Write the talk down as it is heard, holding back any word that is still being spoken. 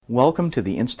Welcome to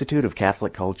the Institute of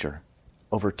Catholic Culture.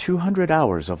 Over 200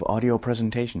 hours of audio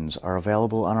presentations are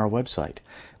available on our website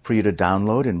for you to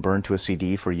download and burn to a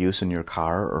CD for use in your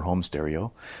car or home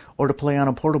stereo, or to play on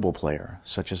a portable player,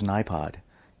 such as an iPod.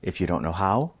 If you don't know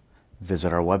how,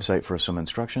 visit our website for some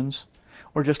instructions,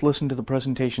 or just listen to the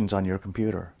presentations on your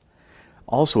computer.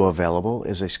 Also available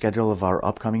is a schedule of our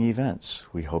upcoming events.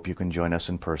 We hope you can join us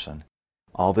in person.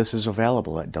 All this is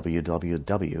available at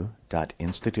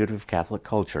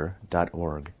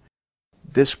www.instituteofcatholicculture.org.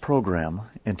 This program,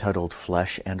 entitled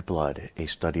Flesh and Blood, A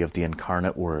Study of the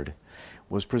Incarnate Word,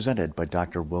 was presented by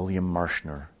Dr. William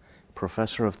Marshner,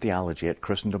 Professor of Theology at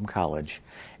Christendom College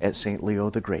at St. Leo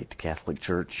the Great Catholic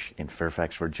Church in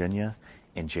Fairfax, Virginia,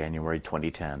 in January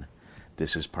 2010.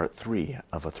 This is part 3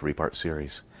 of a 3-part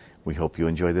series. We hope you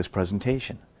enjoy this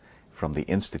presentation from the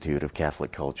Institute of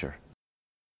Catholic Culture.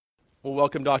 Well,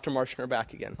 welcome Dr. Marshner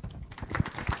back again.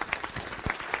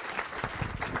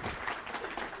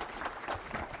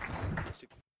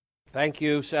 Thank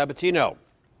you, Sabatino.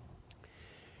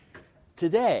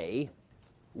 Today,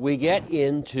 we get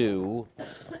into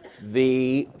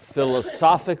the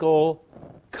philosophical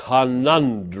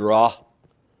conundra.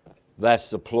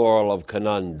 That's the plural of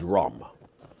conundrum.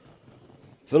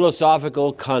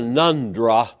 Philosophical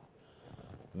conundra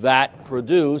that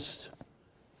produced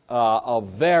a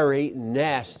very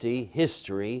nasty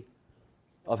history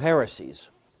of heresies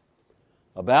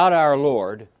about our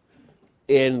Lord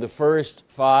in the first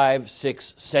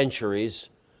 5-6 centuries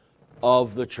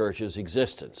of the Church's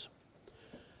existence.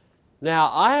 Now,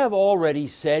 I have already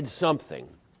said something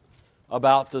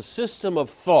about the system of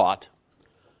thought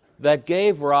that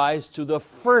gave rise to the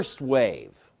first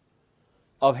wave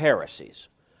of heresies.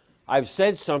 I've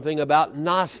said something about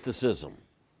Gnosticism,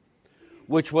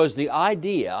 which was the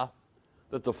idea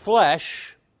that the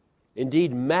flesh,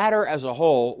 indeed matter as a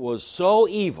whole, was so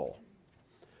evil,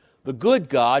 the good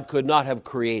God could not have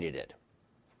created it.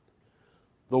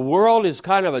 The world is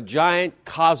kind of a giant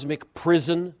cosmic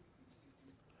prison.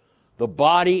 The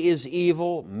body is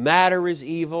evil, matter is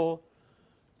evil.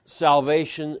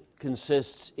 Salvation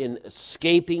consists in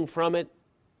escaping from it.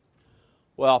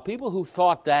 Well, people who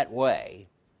thought that way,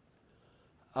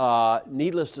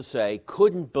 needless to say,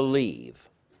 couldn't believe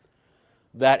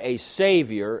that a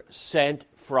Savior sent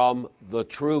from the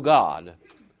true God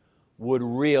would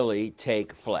really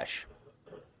take flesh.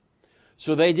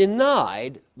 So they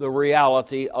denied the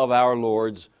reality of our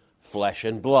Lord's flesh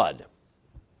and blood.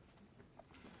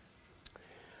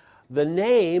 The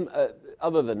name,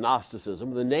 other than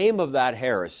Gnosticism, the name of that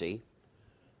heresy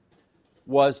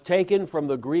was taken from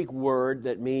the Greek word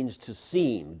that means to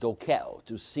seem, dokeo,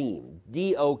 to seem,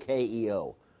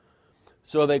 D-O-K-E-O.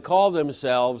 So they call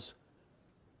themselves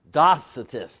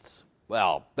Docetists.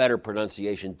 Well, better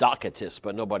pronunciation, Docetists,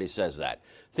 but nobody says that.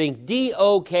 Think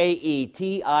D-O-K-E-T-I-S-T-S.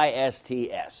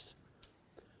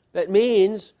 That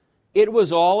means it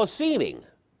was all a seeming,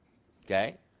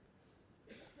 okay?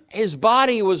 His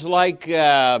body was like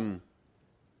one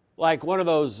of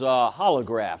those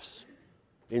holographs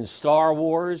in Star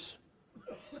Wars.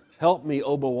 Help me,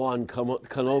 Obi-Wan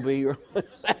Kenobi.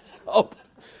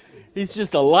 He's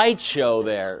just a light show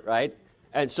there, right?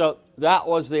 And so that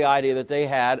was the idea that they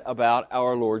had about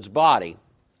our Lord's body.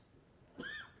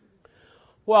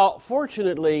 Well,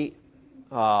 fortunately,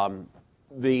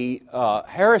 the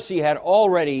heresy had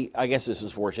already, I guess this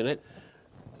is fortunate,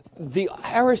 the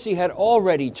heresy had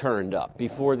already turned up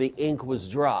before the ink was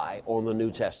dry on the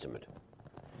New Testament.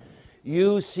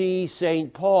 You see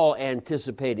St. Paul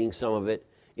anticipating some of it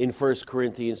in 1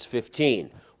 Corinthians 15,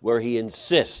 where he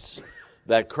insists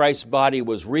that Christ's body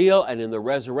was real, and in the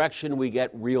resurrection we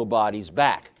get real bodies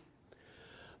back.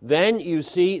 Then you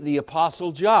see the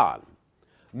Apostle John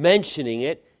mentioning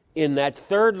it in that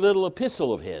third little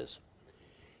epistle of his.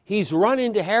 He's run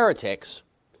into heretics,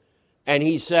 and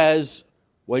he says,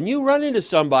 when you run into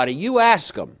somebody, you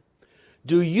ask them,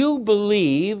 do you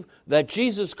believe that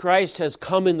Jesus Christ has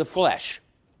come in the flesh?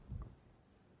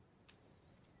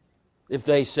 If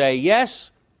they say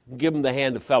yes, give them the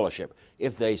hand of fellowship.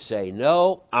 If they say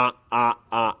no,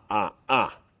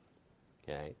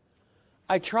 Okay?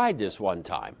 I tried this one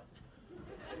time.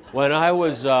 When I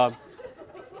was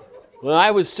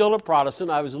still a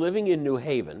Protestant, I was living in New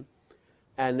Haven,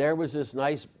 and there was this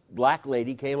nice black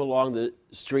lady came along the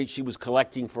street. She was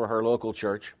collecting for her local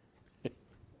church.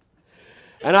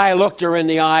 And I looked her in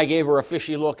the eye, gave her a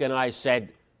fishy look, and I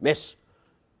said, Miss,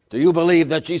 do you believe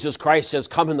that Jesus Christ has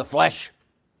come in the flesh?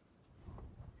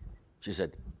 She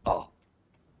said, oh,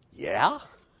 yeah?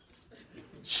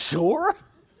 Sure?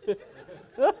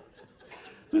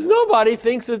 Nobody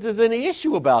thinks that there's any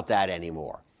issue about that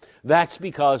anymore. That's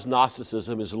because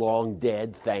Gnosticism is long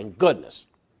dead, thank goodness.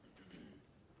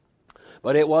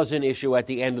 But it was an issue at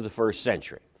the end of the first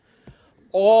century.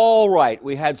 All right,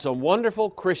 we had some wonderful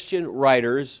Christian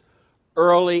writers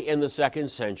early in the second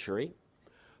century,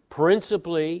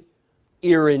 principally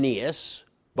Irenaeus,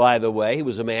 by the way. He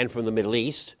was a man from the Middle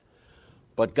East,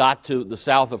 but got to the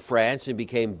south of France and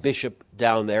became bishop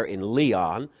down there in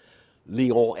Lyon,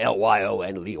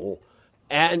 L-Y-O-N, Lyon.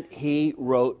 And he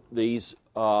wrote these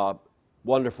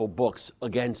wonderful books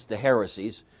against the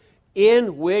heresies,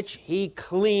 in which he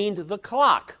cleaned the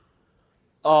clock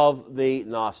of the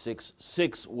Gnostics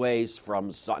 6 ways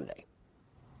from Sunday.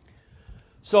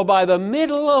 So by the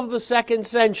middle of the second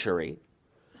century,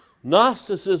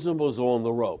 Gnosticism was on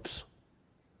the ropes.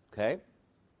 Okay?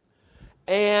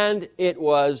 And it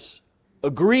was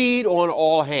agreed on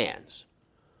all hands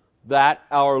that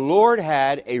our Lord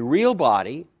had a real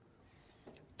body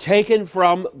taken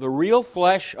from the real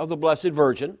flesh of the Blessed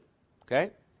Virgin. Okay?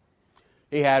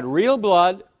 He had real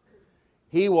blood.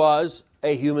 He was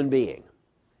a human being.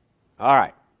 All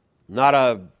right. Not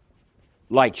a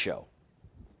light show.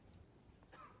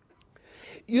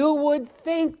 You would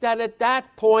think that at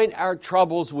that point our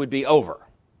troubles would be over.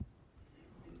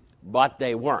 But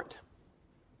they weren't.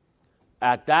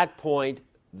 At that point,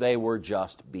 they were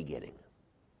just beginning.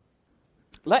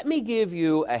 Let me give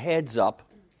you a heads up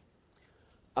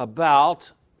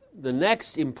about the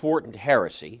next important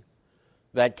heresy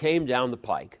that came down the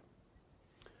pike,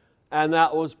 and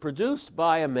that was produced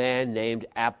by a man named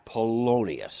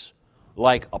Apollonius,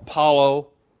 like Apollo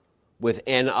with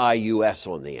N-I-U-S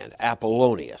on the end,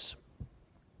 Apollonius.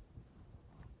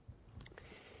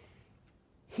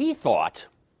 He thought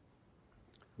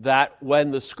that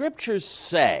when the Scriptures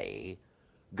say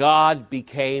God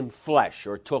became flesh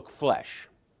or took flesh,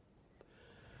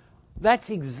 that's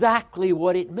exactly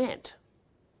what it meant.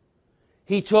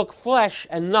 He took flesh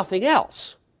and nothing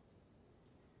else.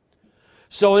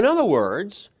 So in other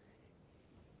words,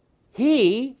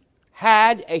 he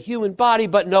had a human body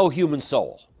but no human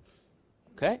soul.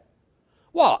 Okay?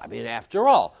 Well, I mean, after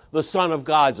all, the Son of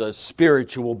God's a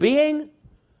spiritual being.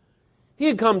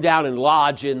 He'd come down and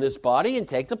lodge in this body and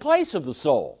take the place of the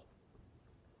soul.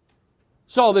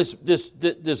 So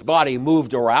this body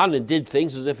moved around and did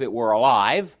things as if it were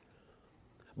alive.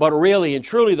 But really and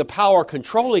truly, the power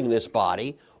controlling this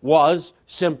body was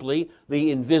simply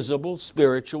the invisible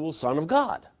spiritual Son of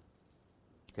God.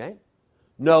 Okay?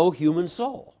 No human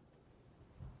soul.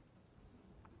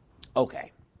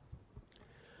 Okay.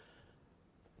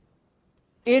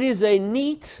 It is a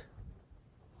neat,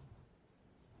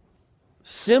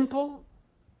 simple,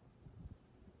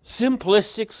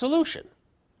 simplistic solution.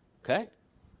 Okay?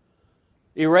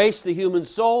 Erase the human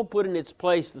soul, put in its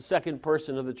place the second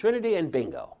person of the Trinity, and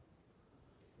bingo.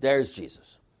 There's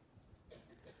Jesus.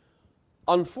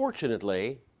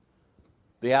 Unfortunately,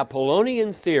 the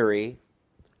Apollonian theory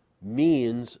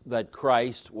means that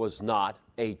Christ was not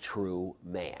a true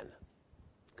man.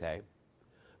 Okay?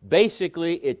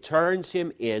 Basically, it turns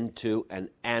him into an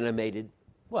animated,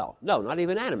 well, no, not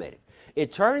even animated.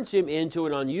 It turns him into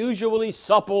an unusually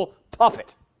supple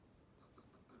puppet.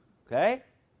 Okay?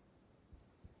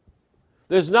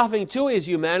 There's nothing to his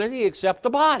humanity except the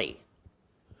body,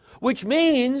 which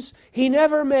means he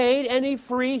never made any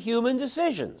free human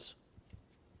decisions.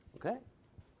 Okay?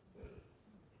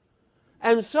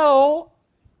 And so,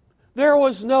 there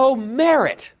was no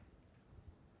merit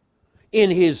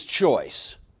in his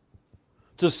choice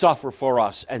to suffer for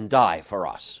us and die for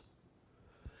us.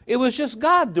 It was just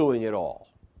God doing it all.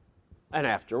 And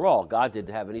after all, God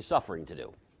didn't have any suffering to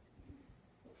do.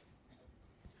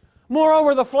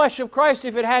 Moreover, the flesh of Christ,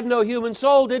 if it had no human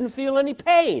soul, didn't feel any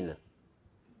pain.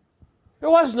 There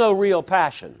was no real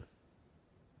passion.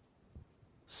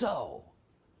 So,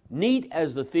 neat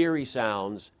as the theory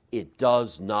sounds, it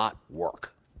does not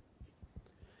work.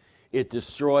 It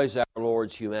destroys our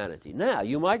Lord's humanity. Now,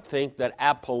 you might think that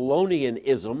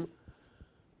Apollonianism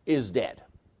is dead.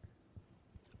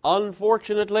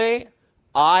 Unfortunately,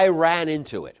 I ran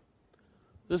into it.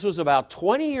 This was about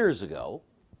 20 years ago.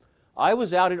 I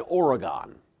was out in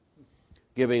Oregon,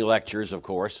 giving lectures, of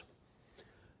course,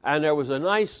 and there was a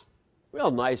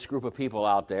real nice group of people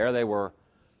out there. They were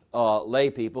lay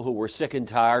people who were sick and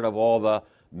tired of all the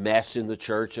mess in the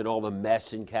church and all the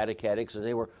mess in catechetics, and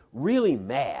they were really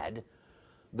mad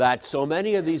that so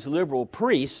many of these liberal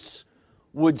priests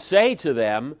would say to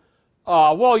them,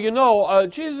 well, you know,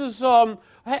 Jesus,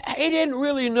 he didn't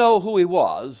really know who he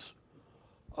was.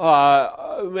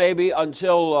 Maybe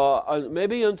until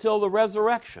the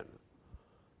resurrection.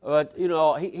 But, you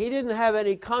know, he didn't have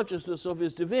any consciousness of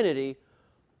his divinity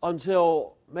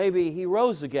until maybe he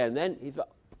rose again. Then he thought,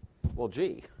 Well,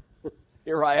 gee,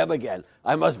 here I am again.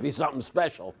 I must be something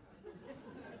special.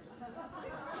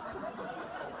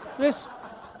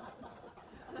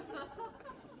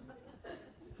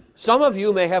 Some of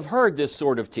you may have heard this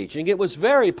sort of teaching. It was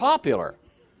very popular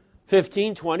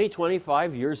 15, 20,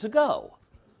 25 years ago,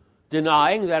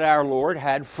 denying that our Lord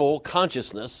had full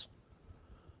consciousness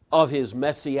of his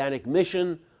messianic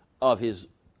mission, of his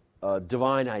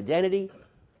divine identity,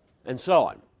 and so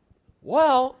on.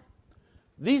 Well,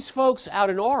 these folks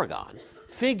out in Oregon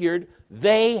figured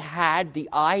they had the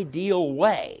ideal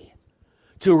way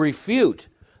to refute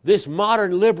this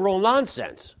modern liberal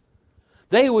nonsense.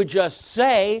 They would just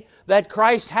say that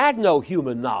Christ had no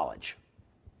human knowledge.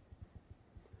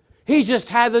 He just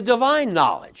had the divine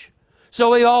knowledge.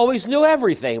 So he always knew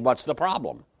everything. What's the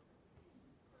problem?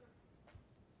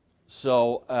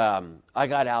 So I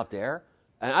got out there,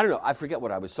 and I don't know, I forget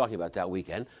what I was talking about that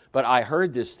weekend, but I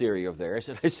heard this theory of theirs,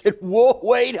 and I said, whoa,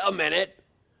 wait a minute.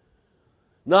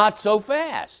 Not so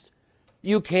fast.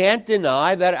 You can't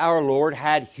deny that our Lord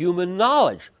had human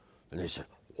knowledge. And they said,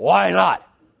 why not?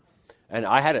 And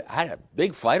I had a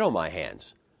big fight on my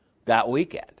hands that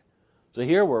weekend. So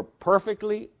here were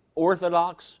perfectly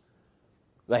orthodox,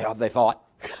 they thought,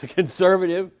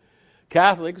 conservative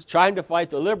Catholics trying to fight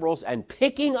the liberals and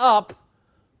picking up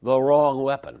the wrong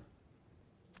weapon.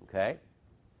 Okay?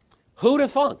 Who'd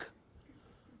have thunk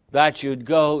that you'd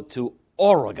go to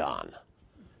Oregon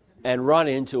and run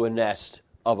into a nest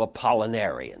of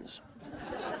Apollinarians?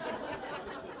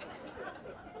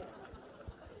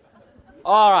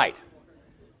 All right.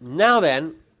 Now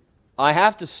then, I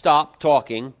have to stop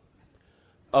talking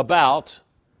about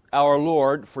our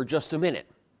Lord for just a minute.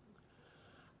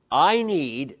 I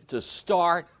need to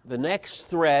start the next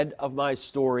thread of my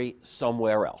story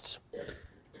somewhere else.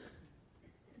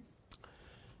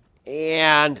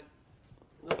 And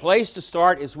the place to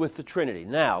start is with the Trinity.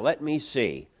 Now, let me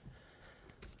see.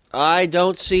 I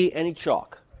don't see any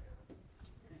chalk.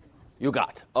 You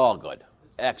got. Oh, good.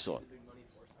 Excellent.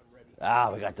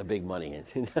 We got the big money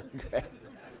in.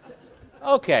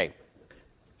 Okay.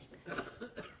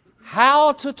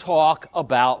 How to talk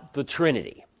about the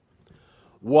Trinity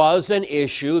was an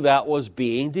issue that was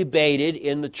being debated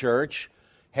in the church.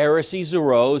 Heresies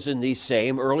arose in these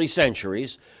same early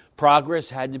centuries. Progress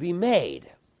had to be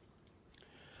made.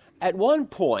 At one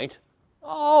point,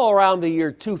 around the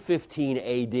year 215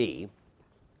 A.D.,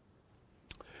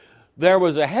 there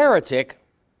was a heretic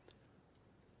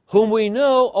whom we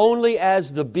know only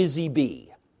as the busy bee.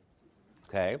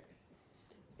 Okay?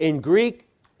 In Greek,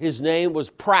 his name was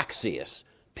Praxeas,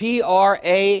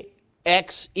 Praxeas,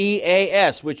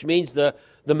 which means the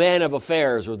man of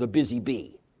affairs or the busy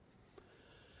bee.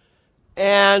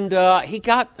 And he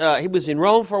was in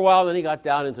Rome for a while, then he got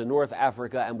down into North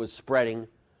Africa and was spreading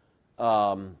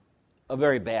a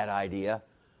very bad idea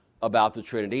about the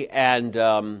Trinity.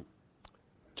 And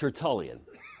Tertullian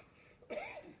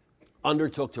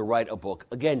undertook to write a book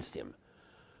against him.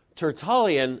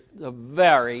 Tertullian, a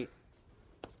very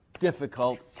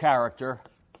difficult character.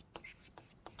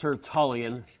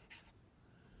 Tertullian.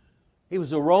 He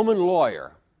was a Roman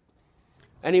lawyer,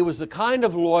 and he was the kind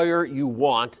of lawyer you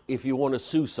want if you want to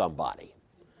sue somebody.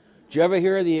 Did you ever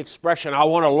hear the expression, I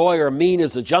want a lawyer mean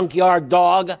as a junkyard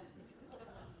dog?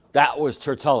 That was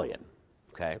Tertullian,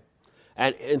 okay?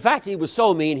 And in fact, he was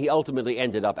so mean, he ultimately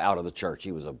ended up out of the church.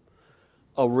 He was a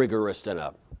rigorist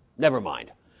and never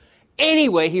mind.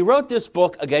 Anyway, he wrote this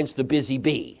book against the busy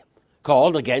bee,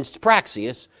 called Against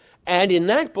Praxeas, and in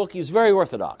that book, he's very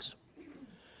orthodox.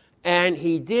 And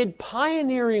he did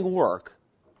pioneering work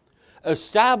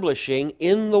establishing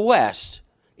in the West,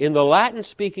 in the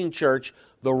Latin-speaking church,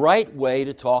 the right way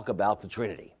to talk about the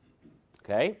Trinity.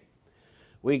 Okay?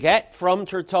 We get from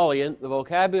Tertullian the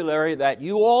vocabulary that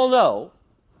you all know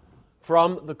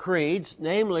from the creeds.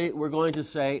 Namely, we're going to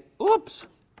say,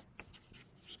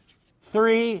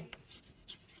 3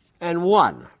 and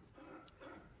 1.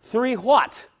 3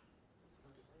 what?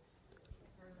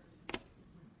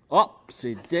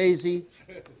 Oopsie daisy.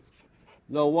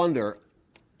 No wonder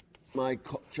my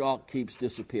chalk keeps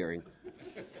disappearing.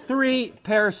 3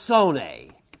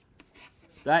 personae.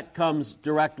 That comes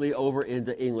directly over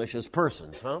into English as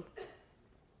persons, huh?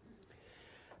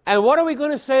 And what are we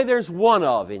going to say there's one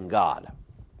of in God?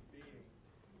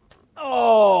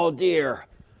 Oh, dear.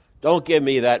 Don't give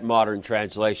me that modern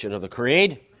translation of the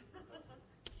creed.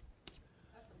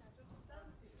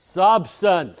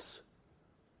 Substance.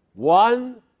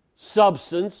 One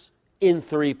substance in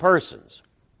 3 persons.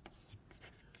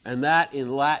 And that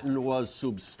in Latin was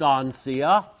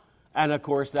substantia. And of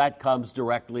course, that comes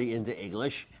directly into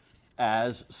English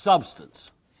as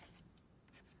substance.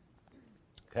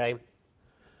 Okay?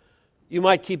 you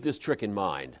might keep this trick in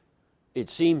mind. It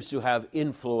seems to have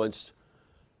influenced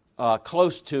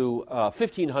close to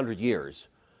 1,500 years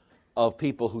of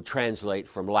people who translate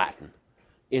from Latin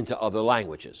into other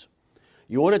languages.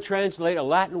 You want to translate a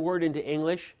Latin word into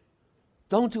English?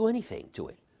 Don't do anything to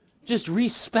it. Just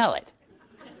respell it.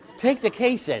 Take the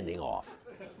case ending off.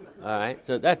 All right?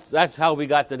 So that's how we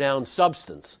got the noun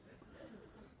substance.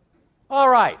 All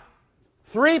right.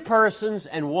 3 persons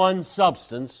and 1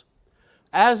 substance.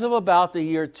 As of about the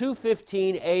year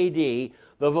 215 A.D.,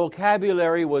 the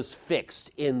vocabulary was fixed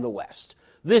in the West.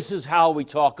 This is how we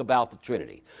talk about the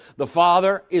Trinity. The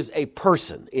Father is a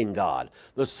person in God.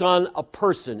 The Son, a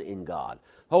person in God.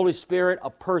 Holy Spirit, a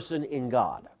person in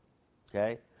God.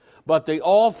 Okay? But they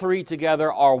all 3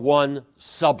 together are one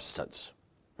substance.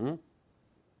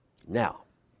 Now,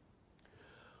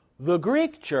 the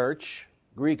Greek church,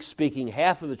 Greek-speaking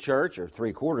half of the church, or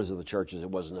 3/4 of the church as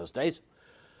it was in those days,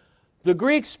 the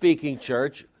Greek-speaking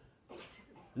church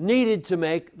needed to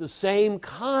make the same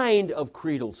kind of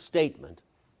creedal statement,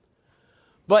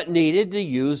 but needed to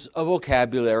use a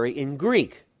vocabulary in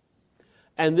Greek.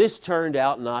 And this turned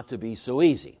out not to be so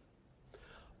easy.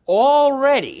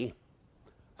 Already,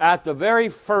 at the very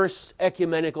first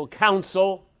ecumenical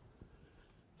council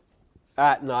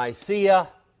at Nicaea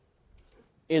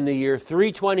in the year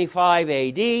 325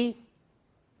 A.D.,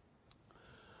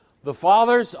 the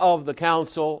fathers of the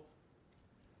council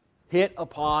hit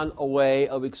upon a way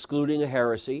of excluding a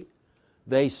heresy.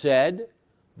 They said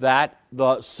that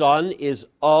the Son is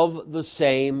of the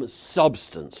same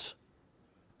substance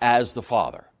as the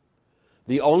Father.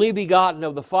 The only begotten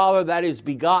of the Father, that is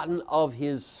begotten of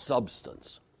his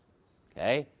substance.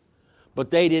 Okay?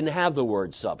 But they didn't have the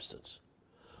word substance.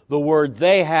 The word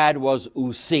they had was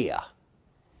ousia.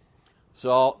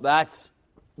 So that's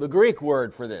the Greek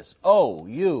word for this.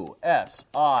 O-U-S-I-A.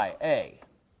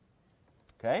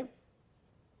 Okay?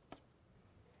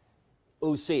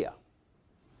 Ousia.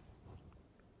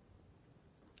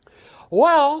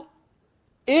 Well,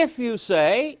 if you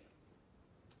say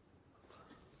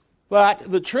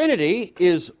that the Trinity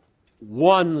is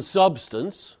one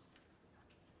substance,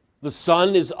 the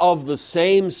Son is of the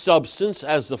same substance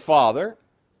as the Father,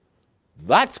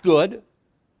 that's good.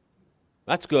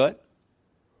 That's good.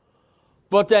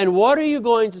 But then what are you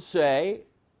going to say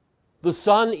the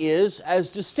Son is as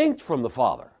distinct from the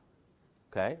Father?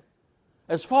 Okay?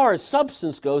 As far as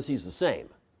substance goes, he's the same.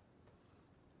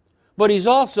 But he's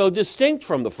also distinct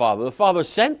from the Father. The Father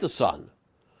sent the Son.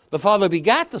 The Father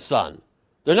begat the Son.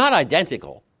 They're not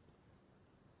identical.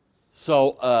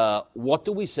 So what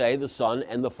do we say the Son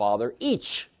and the Father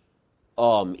each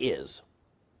is?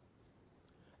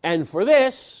 And for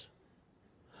this,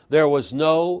 there was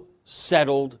no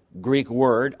settled Greek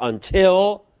word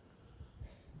until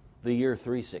the year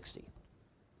 360.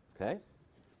 Okay?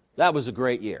 That was a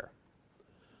great year.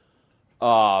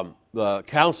 The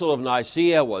Council of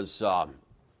Nicaea was,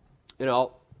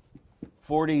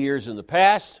 40 years in the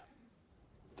past,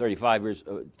 35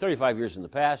 years in the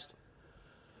past.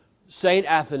 St.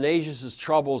 Athanasius'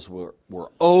 troubles were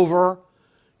over.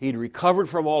 He'd recovered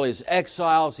from all his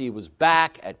exiles. He was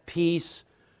back at peace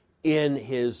in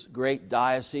his great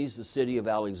diocese, the city of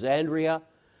Alexandria.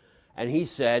 And he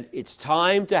said, it's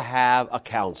time to have a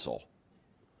council.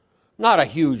 Not a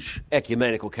huge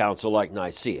ecumenical council like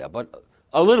Nicaea, but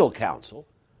a little council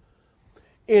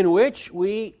in which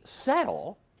we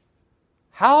settle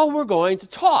how we're going to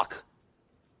talk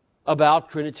about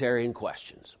Trinitarian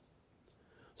questions.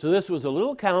 So this was a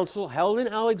little council held in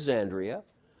Alexandria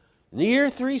in the year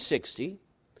 360,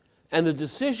 and the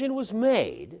decision was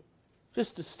made,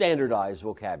 just to standardize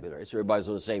vocabulary, so everybody's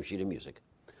on the same sheet of music.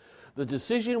 The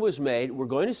decision was made, we're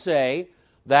going to say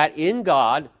that in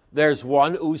God there's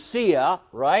one ousia,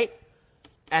 right?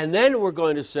 And then we're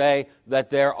going to say that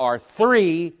there are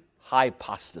 3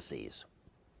 hypostases.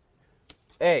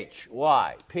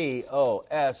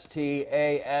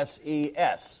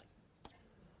 Hypostases.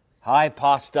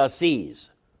 Hypostases.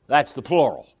 That's the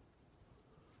plural.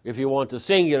 If you want the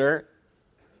singular,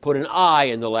 put an I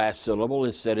in the last syllable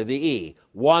instead of the E.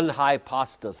 1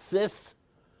 hypostasis,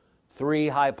 3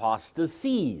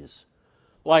 hypostases.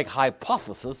 Like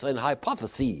hypothesis and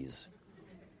hypotheses.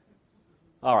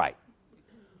 All right.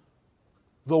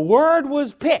 The word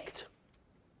was picked.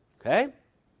 Okay?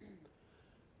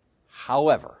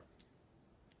 However,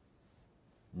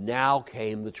 now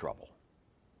came the trouble.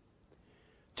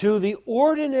 To the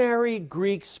ordinary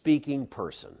Greek-speaking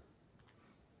person,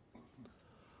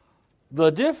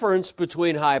 the difference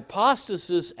between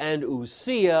hypostasis and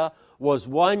ousia was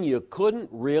one you couldn't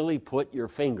really put your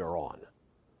finger on.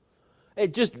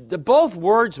 It just, both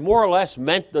words more or less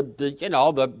meant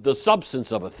the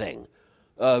substance of a thing.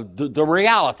 the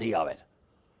reality of it,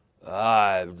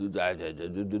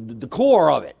 the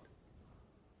core of it.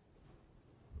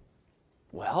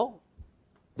 Well,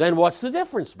 then what's the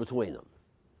difference between them?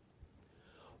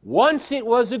 Once it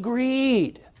was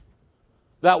agreed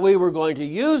that we were going to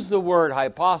use the word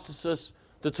hypostasis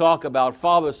to talk about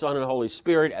Father, Son, and Holy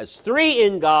Spirit as three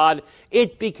in God,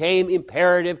 it became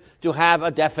imperative to have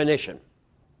a definition.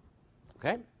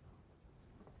 Okay?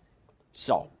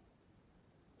 So,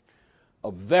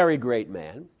 a very great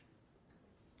man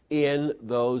in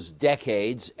those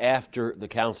decades after the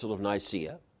Council of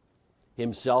Nicaea,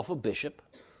 himself a bishop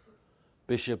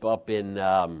up in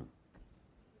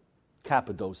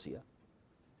Cappadocia,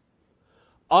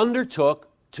 undertook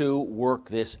to work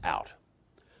this out.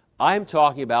 I'm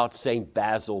talking about St.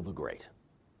 Basil the Great.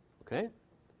 Okay?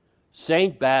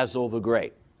 St. Basil the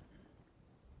Great.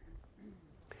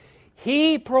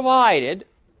 He provided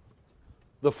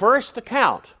the first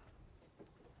account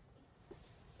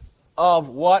of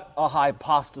what a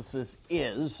hypostasis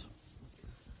is,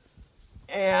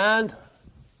 and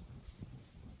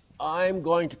I'm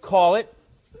going to call it,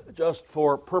 just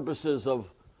for purposes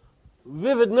of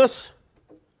vividness,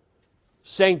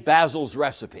 St. Basil's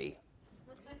recipe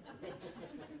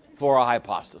for a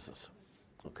hypostasis.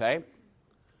 Okay?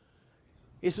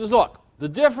 He says, look, the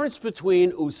difference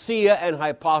between ousia and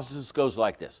hypostasis goes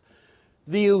like this.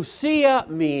 The ousia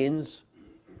means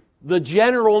the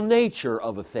general nature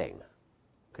of a thing.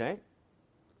 Okay?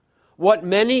 What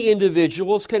many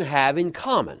individuals can have in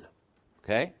common.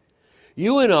 Okay?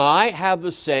 You and I have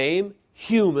the same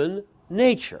human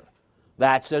nature.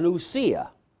 That's an ousia.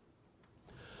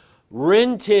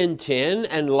 Rin Tin Tin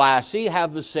and Lassie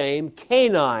have the same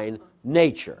canine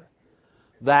nature.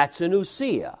 That's an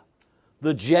ousia.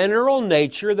 The general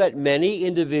nature that many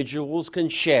individuals can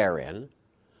share in,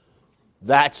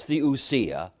 that's the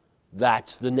ousia,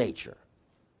 that's the nature.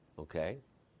 Okay?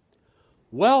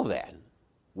 Well then,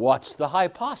 what's the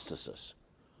hypostasis?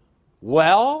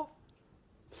 Well,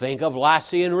 think of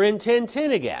Lassie and Rin Tin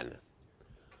Tin again.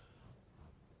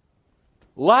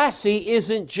 Lassie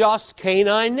isn't just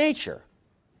canine nature.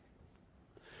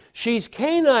 She's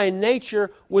canine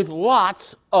nature with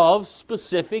lots of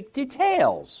specific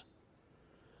details.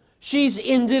 She's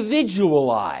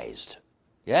individualized.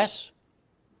 Yes?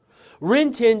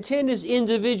 Rin Tin Tin is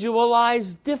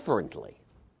individualized differently.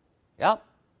 Yep.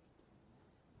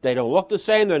 They don't look the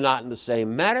same. They're not in the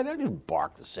same manner. They don't even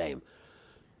bark the same.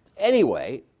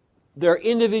 Anyway, they're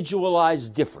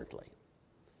individualized differently.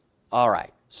 All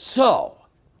right. So,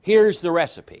 here's the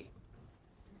recipe.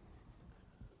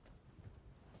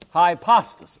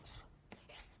 Hypostasis.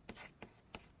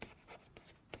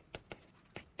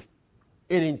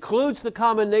 It includes the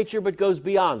common nature but goes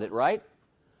beyond it, right?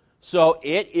 So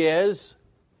it is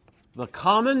the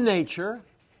common nature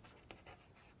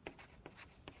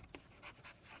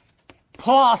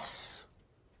plus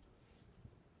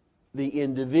the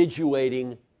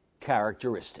individuating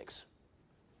characteristics.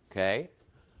 Okay?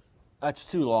 That's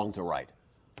too long to write.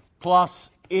 Plus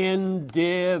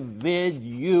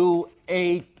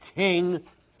individuating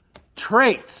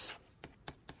traits.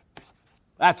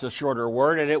 That's a shorter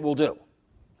word, and it will do.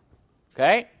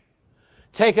 Okay?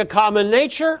 Take a common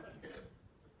nature,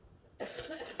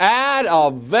 add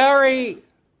a very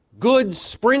good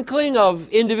sprinkling of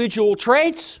individual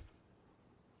traits,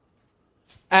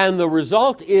 and the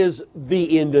result is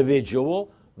the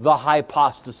individual, the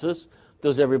hypostasis.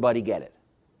 Does everybody get it?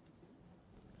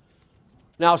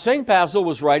 Now, St. Basil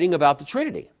was writing about the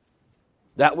Trinity.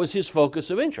 That was his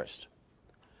focus of interest.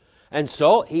 And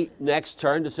so he next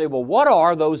turned to say, well, what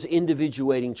are those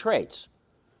individuating traits?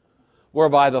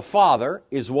 Whereby the Father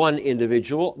is one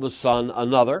individual, the Son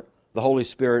another, the Holy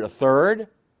Spirit a third.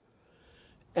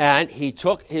 And he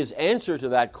took his answer to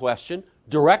that question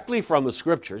directly from the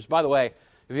Scriptures. By the way,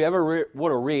 if you ever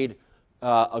want to read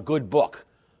a good book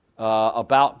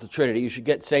about the Trinity, you should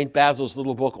get St. Basil's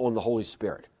little book on the Holy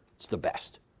Spirit. It's the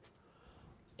best.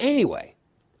 Anyway,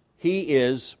 he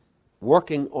is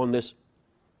working on this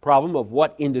problem of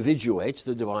what individuates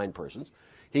the divine persons.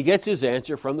 He gets his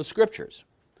answer from the Scriptures.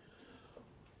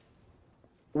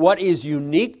 What is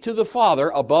unique to the Father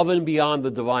above and beyond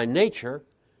the divine nature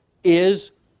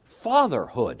is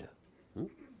fatherhood.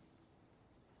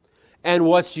 And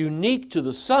what's unique to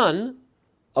the Son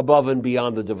above and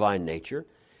beyond the divine nature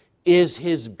is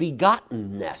his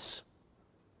begottenness.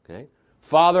 Okay?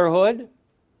 Fatherhood,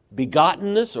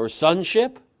 begottenness or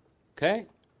sonship. Okay?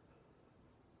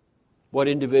 What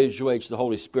individuates the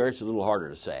Holy Spirit is a little harder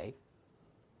to say.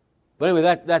 But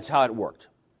anyway, that's how it worked.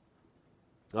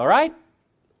 All right?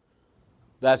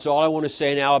 That's all I want to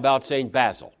say now about St.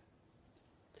 Basil.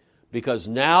 because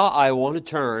now I want to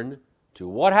turn to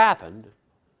what happened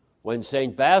when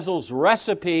St. Basil's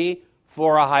recipe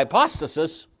for a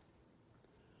hypostasis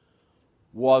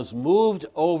was moved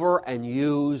over and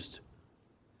used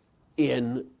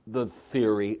in the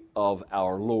theory of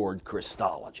our Lord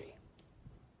Christology.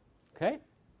 Okay?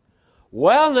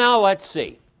 Well, now let's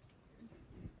see.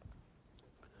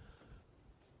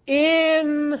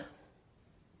 In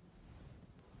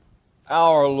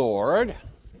our Lord,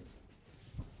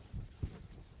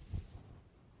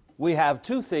 we have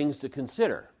two things to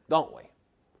consider, don't we?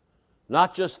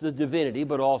 Not just the divinity,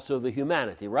 but also the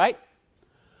humanity, right?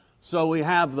 So we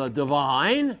have the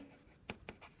divine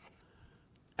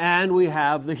and we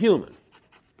have the human.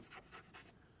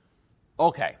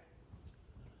 Okay.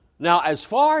 Now, as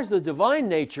far as the divine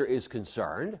nature is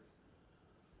concerned,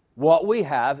 what we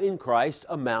have in Christ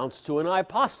amounts to an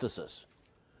hypostasis,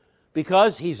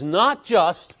 because he's not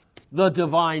just the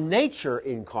divine nature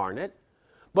incarnate,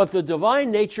 but the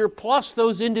divine nature plus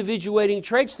those individuating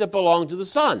traits that belong to the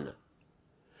Son.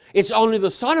 It's only the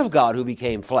Son of God who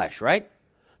became flesh, right?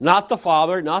 Not the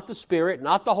Father, not the Spirit,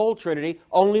 not the whole Trinity,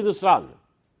 only the Son.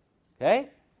 Okay?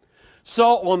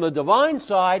 So on the divine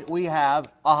side, we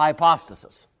have a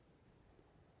hypostasis.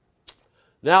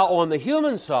 Now on the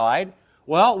human side,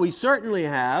 well, we certainly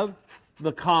have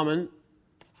the common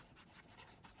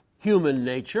human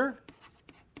nature.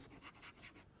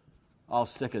 I'll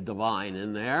stick a divine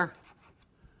in there.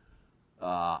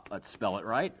 Let's spell it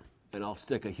right. And I'll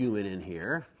stick a human in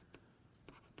here.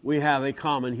 We have a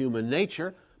common human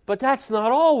nature, but that's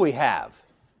not all we have.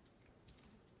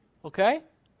 Okay?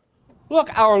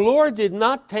 Look, our Lord did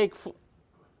not take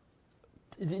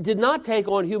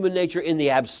on human nature in the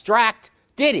abstract,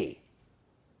 did he?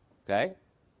 Okay?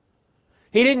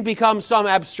 He didn't become some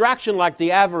abstraction like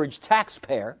the average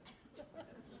taxpayer.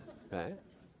 Okay?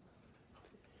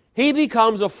 He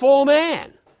becomes a full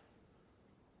man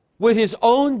with his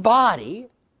own body,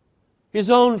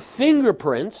 his own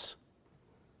fingerprints,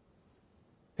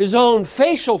 his own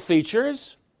facial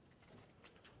features,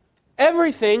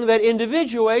 everything that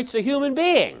individuates a human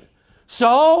being.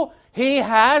 So he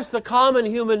has the common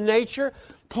human nature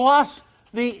plus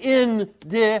the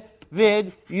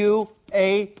individuating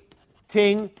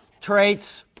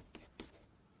traits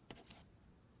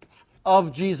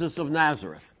of Jesus of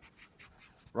Nazareth.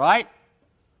 Right?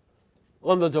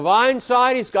 On the divine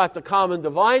side, he's got the common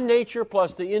divine nature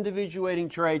plus the individuating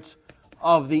traits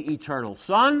of the eternal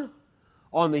Son.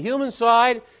 On the human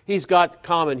side, he's got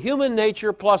common human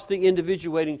nature plus the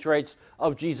individuating traits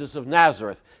of Jesus of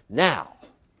Nazareth. Now,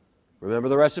 remember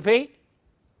the recipe?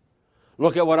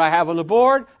 Look at what I have on the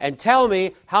board and tell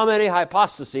me how many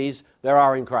hypostases there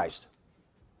are in Christ.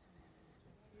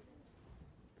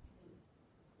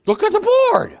 Look at the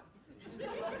board.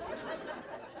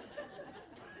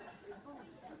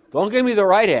 Don't give me the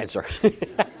right answer.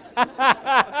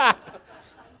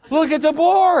 Look at the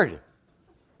board.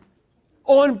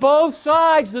 On both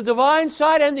sides, the divine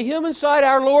side and the human side,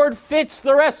 our Lord fits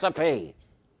the recipe.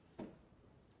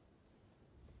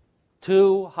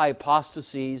 2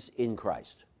 hypostases in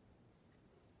Christ.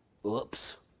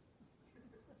 Oops.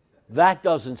 That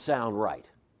doesn't sound right.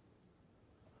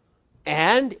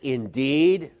 And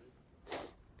indeed,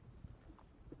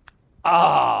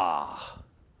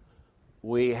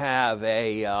 we have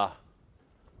a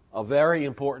very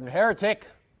important heretic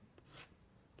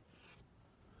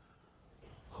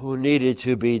who needed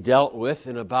to be dealt with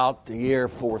in about the year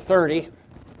 430.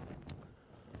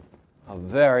 A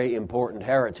very important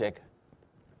heretic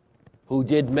who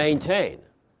did maintain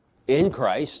in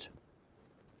Christ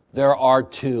there are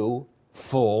 2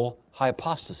 full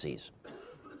hypostases.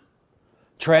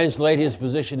 Translate his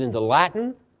position into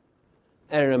Latin,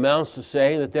 and it amounts to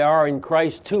saying that there are in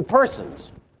Christ 2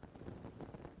 persons.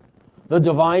 The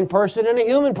divine person and a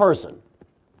human person.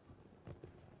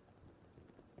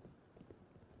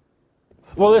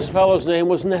 Well, this fellow's name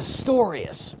was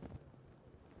Nestorius.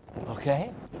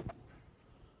 Okay?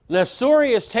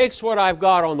 Nestorius takes what I've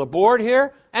got on the board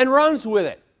here and runs with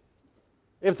it.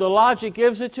 If the logic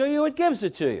gives it to you, it gives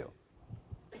it to you.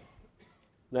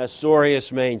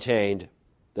 Nestorius maintained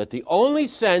that the only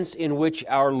sense in which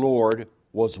our Lord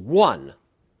was one,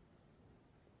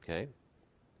 okay,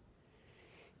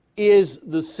 is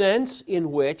the sense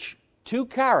in which 2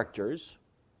 characters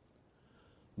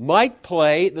might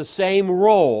play the same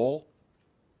role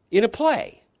in a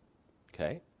play.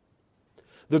 Okay?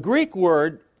 The Greek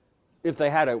word, if they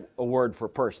had a word for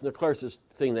person, the closest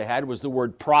thing they had was the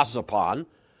word prosopon,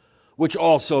 which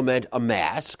also meant a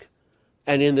mask.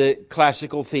 And in the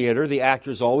classical theater, the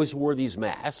actors always wore these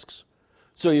masks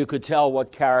so you could tell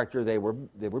what character they were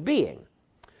being.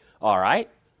 All right?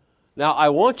 Now, I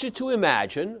want you to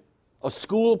imagine a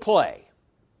school play,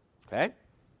 okay,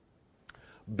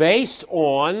 based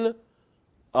on,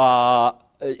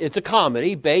 it's a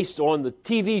comedy based on the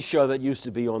TV show that used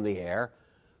to be on the air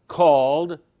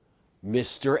called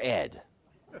Mr. Ed,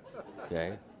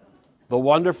 okay, the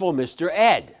wonderful Mr.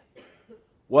 Ed.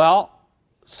 Well,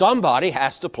 somebody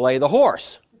has to play the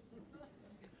horse.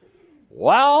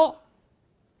 Well,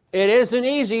 it isn't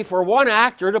easy for one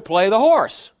actor to play the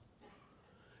horse.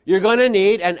 You're going to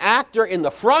need an actor in the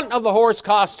front of the horse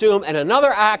costume and another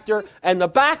actor in the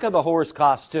back of the horse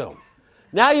costume.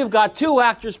 Now you've got two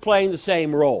actors playing the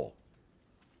same role.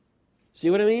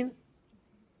 See what I mean?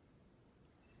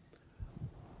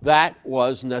 That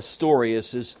was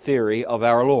Nestorius' theory of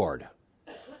our Lord.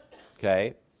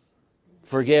 Okay?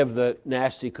 Forgive the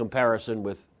nasty comparison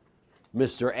with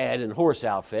Mr. Ed and horse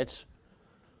outfits.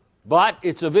 But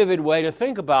it's a vivid way to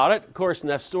think about it. Of course,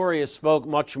 Nestorius spoke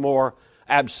much more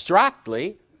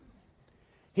abstractly.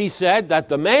 He said that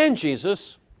the man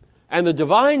Jesus and the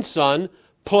divine Son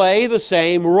play the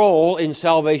same role in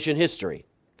salvation history.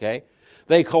 Okay?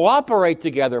 They cooperate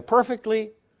together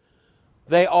perfectly.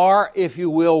 They are, if you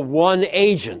will, one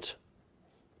agent,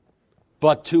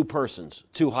 but two persons,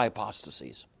 two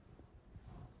hypostases.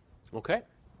 Okay?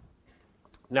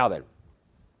 Now then,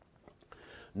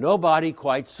 nobody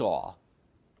quite saw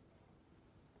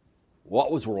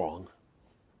what was wrong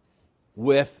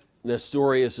with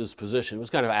Nestorius' position. It was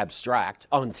kind of abstract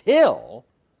until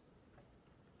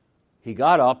he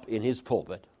got up in his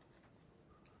pulpit.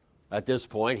 At this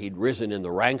point, he'd risen in the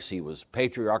ranks. He was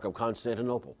Patriarch of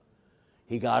Constantinople.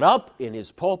 He got up in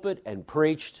his pulpit and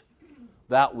preached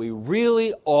that we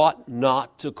really ought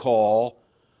not to call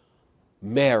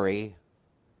Mary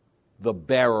the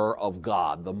bearer of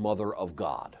God, the mother of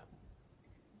God.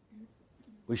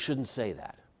 We shouldn't say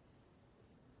that.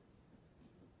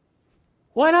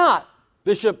 Why not?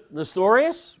 Bishop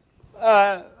Nestorius?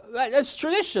 That's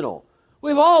traditional.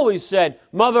 We've always said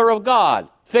mother of God,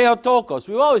 Theotokos.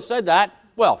 We've always said that.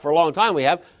 Well, for a long time we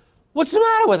have. What's the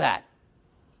matter with that?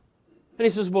 And he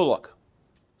says, well, look,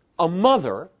 a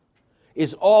mother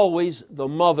is always the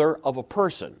mother of a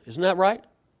person. Isn't that right?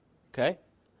 Okay.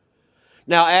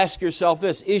 Now ask yourself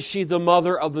this, is she the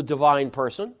mother of the divine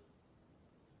person?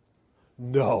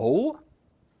 No.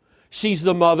 She's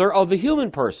the mother of the human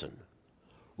person.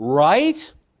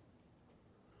 Right?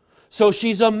 So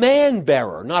she's a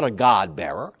man-bearer, not a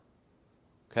God-bearer.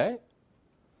 Okay?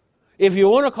 If you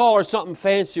want to call her something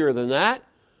fancier than that,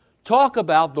 talk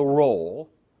about the role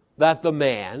that the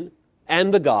man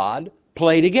and the God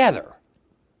play together.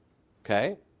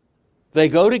 Okay? They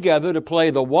go together to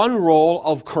play the one role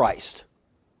of Christ.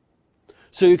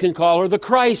 So you can call her the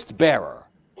Christ-bearer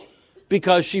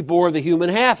because she bore the human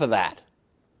half of that.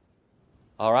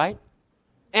 All right?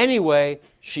 Anyway,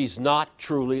 she's not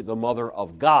truly the mother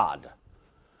of God.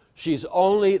 She's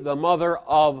only the mother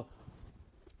of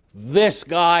this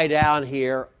guy down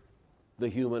here, the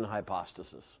human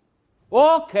hypostasis.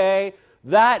 Okay,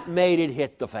 that made it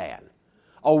hit the fan.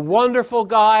 A wonderful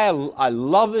guy. I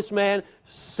love this man.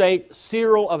 St.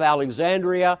 Cyril of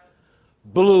Alexandria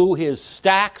blew his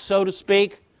stack, so to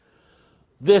speak.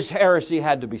 This heresy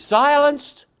had to be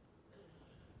silenced,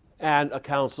 and a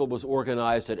council was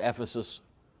organized at Ephesus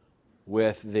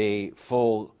with the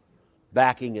full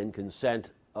backing and consent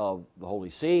of the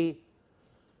Holy See,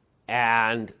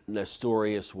 and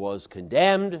Nestorius was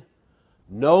condemned.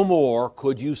 No more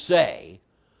could you say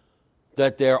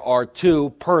that there are two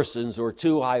persons or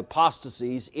two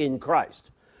hypostases in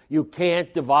Christ. You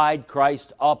can't divide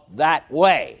Christ up that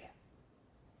way.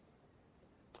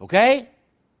 Okay?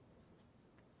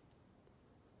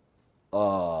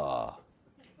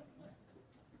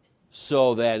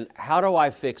 So then, how do I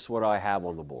fix what I have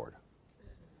on the board?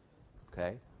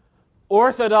 Okay?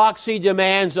 Orthodoxy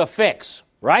demands a fix,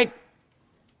 right?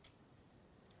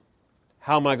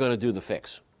 How am I going to do the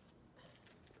fix?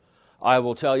 I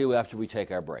will tell you after we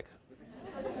take our break.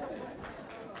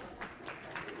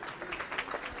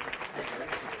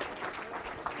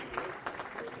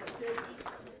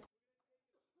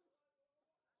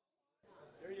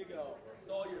 There you go.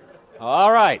 It's all yours.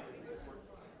 All right.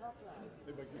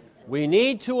 We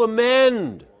need to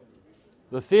amend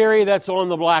the theory that's on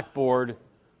the blackboard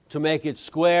to make it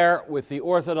square with the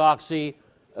orthodoxy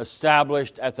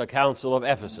established at the Council of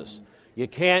Ephesus. You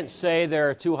can't say there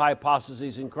are two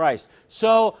hypostases in Christ.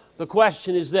 So the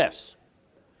question is this.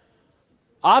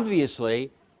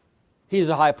 Obviously, he's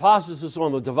a hypostasis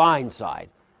on the divine side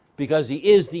because he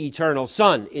is the eternal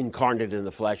Son incarnate in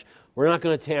the flesh. We're not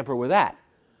going to tamper with that.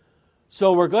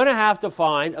 So we're going to have to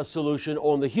find a solution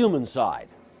on the human side.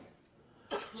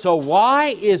 So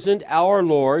why isn't our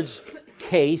Lord's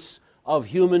case of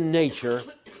human nature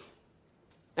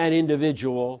and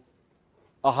individual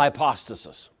a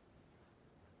hypostasis?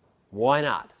 Why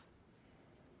not?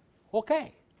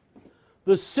 Okay.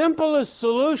 The simplest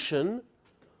solution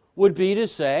would be to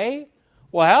say,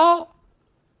 well,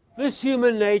 this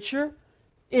human nature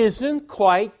isn't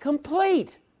quite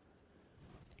complete.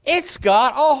 It's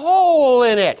got a hole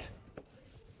in it.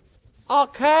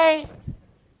 Okay?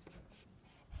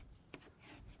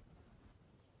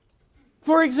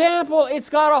 For example, it's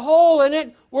got a hole in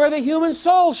it where the human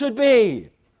soul should be.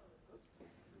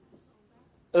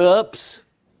 Oops.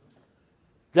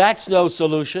 That's no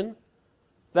solution.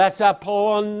 That's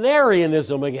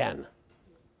Apollinarianism again.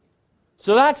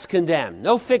 So that's condemned.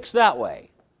 No fix that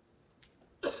way.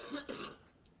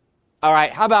 All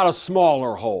right, how about a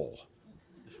smaller hole?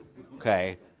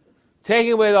 Okay.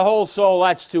 Taking away the whole soul,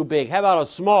 that's too big. How about a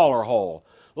smaller hole?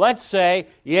 Let's say,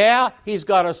 yeah, he's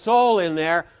got a soul in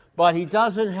there, but he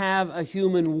doesn't have a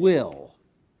human will.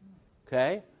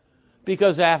 Okay?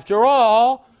 Because after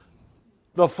all,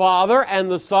 the Father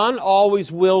and the Son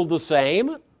always willed the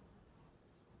same.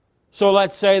 So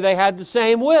let's say they had the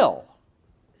same will.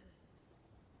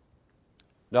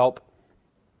 Nope.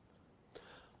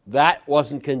 That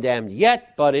wasn't condemned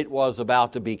yet, but it was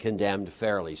about to be condemned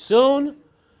fairly soon.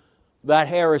 That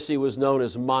heresy was known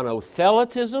as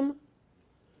monothelitism.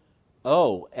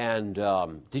 Oh, and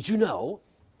did you know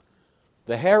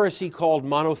the heresy called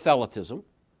monothelitism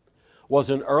was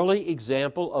an early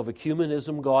example of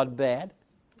ecumenism gone bad?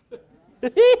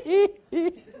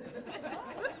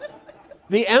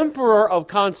 The emperor of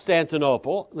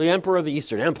Constantinople, the emperor of the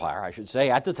Eastern Empire, I should say,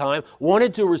 at the time,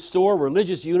 wanted to restore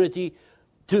religious unity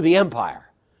to the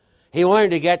empire. He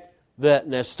wanted to get the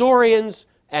Nestorians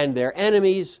and their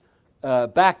enemies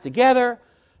back together,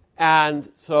 and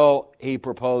so he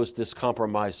proposed this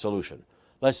compromise solution.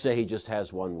 Let's say he just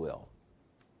has one will.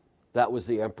 That was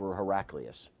the Emperor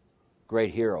Heraclius,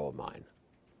 great hero of mine.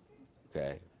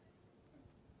 Okay?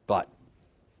 But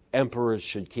emperors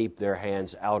should keep their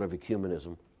hands out of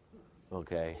ecumenism.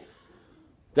 Okay?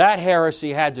 That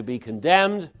heresy had to be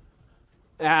condemned,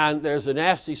 and there's a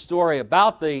nasty story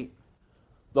about the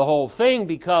whole thing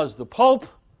because the Pope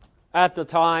at the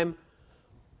time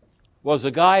was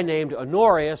a guy named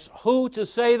Honorius who, to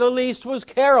say the least, was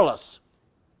careless.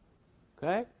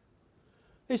 Okay?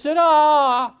 He said,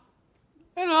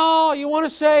 you want to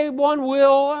say one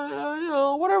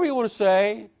will, whatever you want to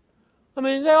say. I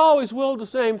mean, they always willed the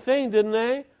same thing, didn't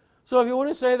they? So if you want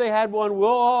to say they had one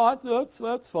will,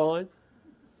 that's fine.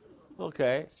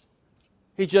 Okay.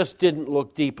 He just didn't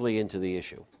look deeply into the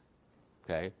issue.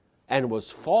 Okay? And was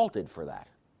faulted for that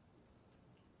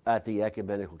at the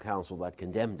ecumenical council that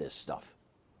condemned this stuff.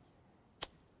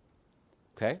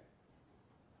 Okay?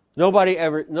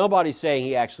 Nobody's saying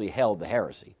he actually held the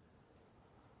heresy.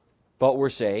 But we're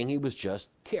saying he was just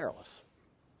careless.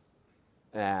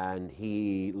 And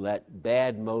he let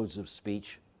bad modes of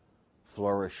speech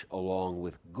flourish along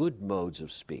with good modes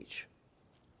of speech.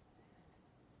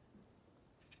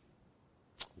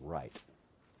 Right.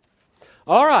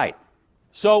 All right.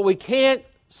 So we can't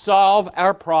solve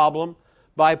our problem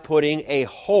by putting a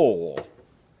hole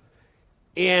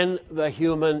in the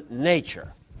human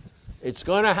nature. It's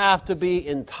going to have to be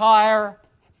entire.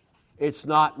 It's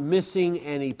not missing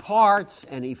any parts,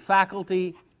 any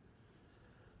faculty.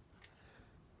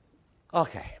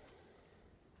 Okay.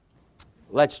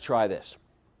 Let's try this.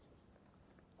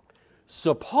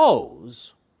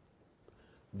 Suppose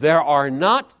there are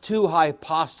not two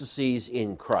hypostases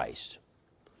in Christ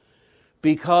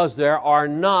because there are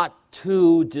not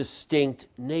two distinct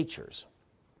natures.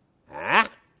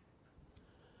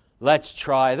 Let's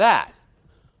try that.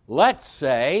 Let's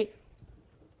say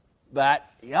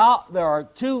that, there are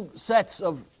two sets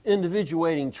of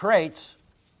individuating traits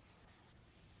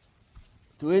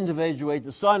to individuate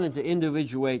the Son and to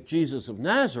individuate Jesus of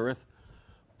Nazareth,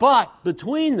 but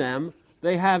between them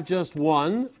they have just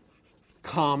one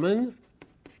common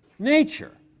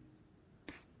nature.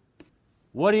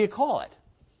 What do you call it?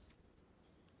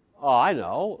 Oh, I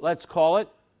know. Let's call it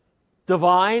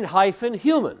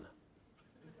divine-human.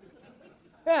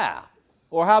 Yeah.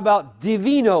 Or how about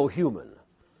divino-human?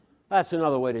 That's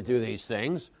another way to do these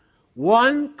things.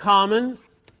 One common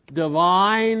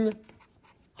divine-human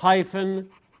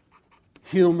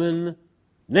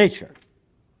nature.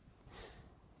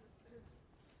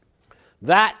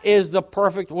 That is the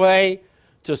perfect way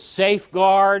to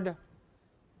safeguard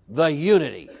the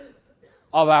unity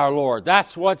of our Lord.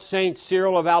 That's what St.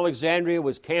 Cyril of Alexandria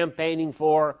was campaigning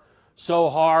for so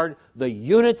hard the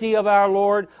unity of our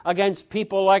Lord against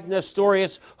people like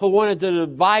Nestorius who wanted to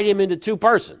divide him into two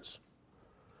persons.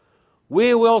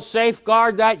 We will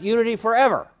safeguard that unity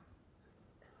forever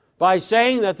by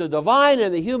saying that the divine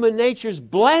and the human natures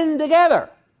blend together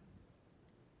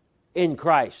in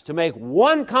Christ to make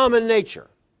one common nature.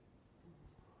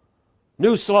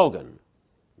 New slogan,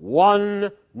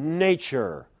 one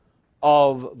nature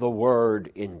of the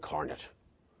Word incarnate.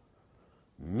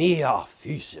 Mia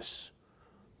physis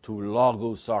tu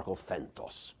logos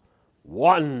sarcophentos.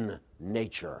 One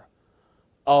nature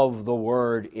of the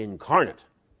Word incarnate.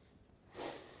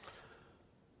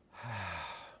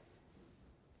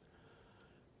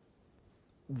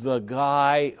 The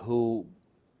guy who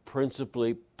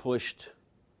principally pushed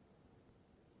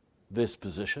this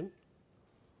position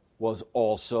was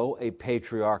also a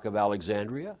patriarch of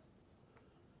Alexandria.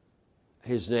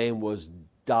 His name was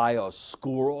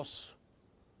Dioscuros,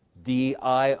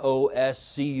 Dioscuros,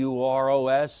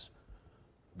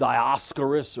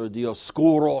 Dioscorus or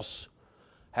Dioscuros,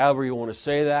 however you want to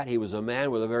say that. He was a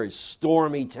man with a very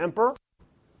stormy temper.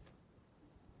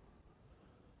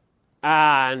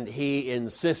 And he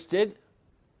insisted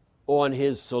on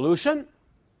his solution.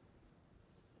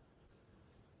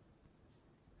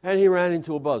 And he ran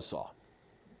into a buzzsaw.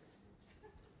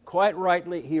 Quite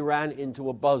rightly, he ran into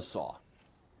a buzzsaw.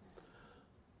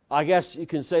 I guess you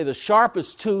can say the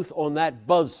sharpest tooth on that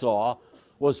buzzsaw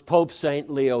was Pope St.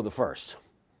 Leo I,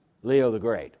 Leo the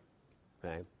Great.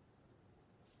 Okay?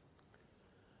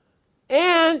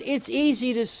 And it's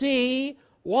easy to see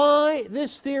why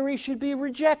this theory should be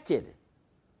rejected.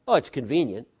 Oh, it's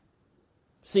convenient.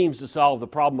 Seems to solve the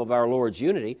problem of our Lord's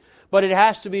unity. But it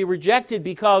has to be rejected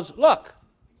because, look,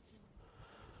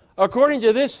 according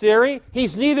to this theory,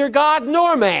 he's neither God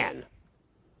nor man.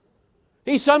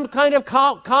 He's some kind of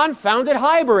confounded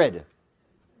hybrid.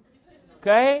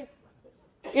 Okay?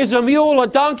 Is a mule a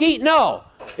donkey? No.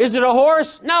 Is it a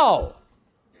horse? No.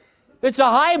 It's a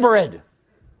hybrid.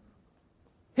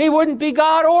 He wouldn't be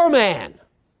God or man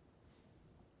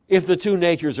if the two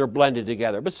natures are blended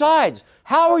together. Besides,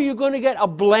 how are you going to get a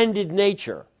blended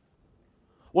nature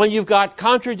when you've got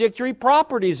contradictory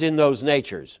properties in those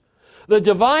natures? The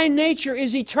divine nature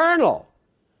is eternal,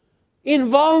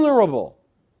 invulnerable,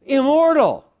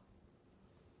 immortal.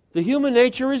 The human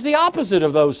nature is the opposite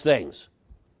of those things.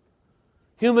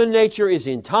 Human nature is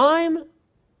in time.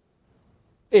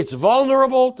 It's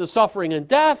vulnerable to suffering and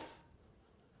death.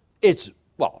 It's,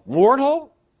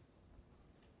 mortal.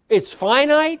 It's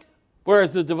finite,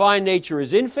 whereas the divine nature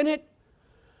is infinite.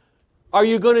 Are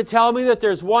you going to tell me that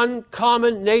there's one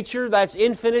common nature that's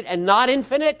infinite and not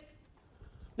infinite?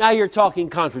 Now you're talking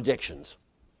contradictions.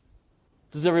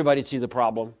 Does everybody see the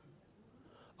problem?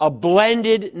 A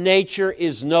blended nature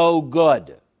is no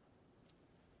good.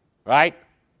 Right?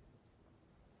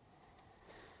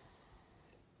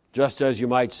 Just as you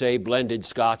might say, blended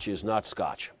scotch is not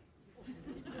scotch.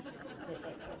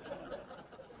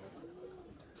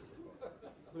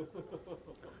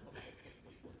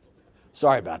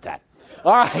 Sorry about that.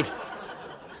 All right.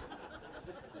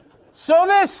 So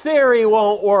this theory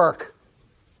won't work.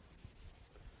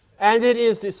 And it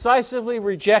is decisively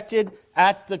rejected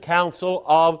at the Council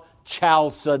of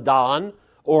Chalcedon,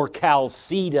 or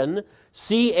Chalcedon,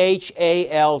 Chalcedon.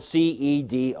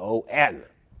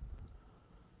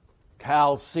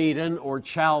 Chalcedon or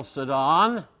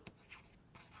Chalcedon.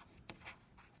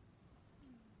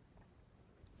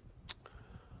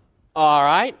 All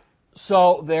right.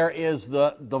 So there is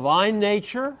the divine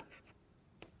nature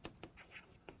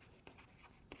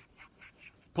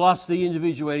plus the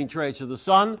individuating traits of the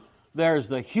Son. There's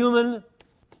the human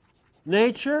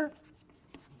nature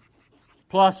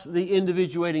plus the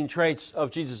individuating traits of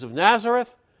Jesus of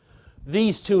Nazareth.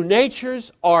 These two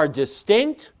natures are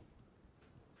distinct,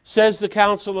 says the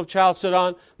Council of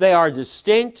Chalcedon. They are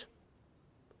distinct.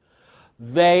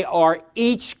 They are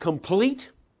each complete.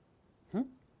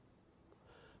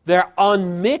 They're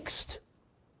unmixed,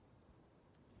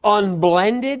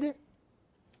 unblended,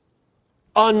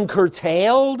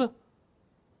 uncurtailed.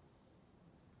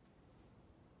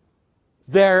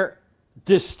 They're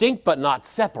distinct but not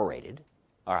separated.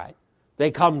 All right.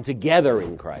 They come together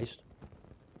in Christ,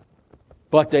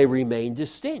 but they remain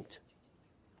distinct.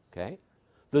 Okay?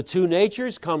 The two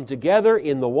natures come together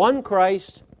in the one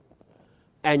Christ,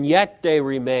 and yet they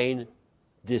remain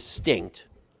distinct.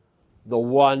 The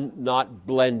one not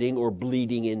blending or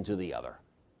bleeding into the other.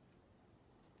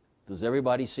 Does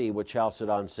everybody see what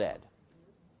Chalcedon said?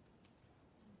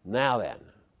 Now then,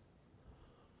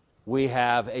 we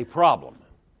have a problem.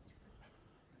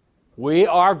 We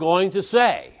are going to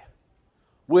say,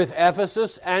 with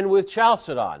Ephesus and with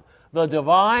Chalcedon. The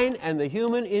divine and the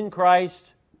human in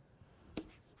Christ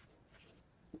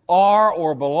are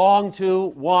or belong to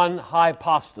one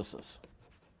hypostasis.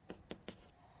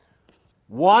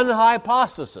 One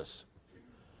hypostasis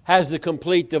has the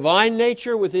complete divine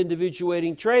nature with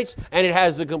individuating traits, and it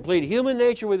has the complete human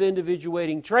nature with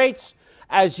individuating traits.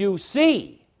 As you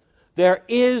see, there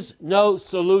is no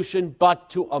solution but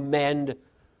to amend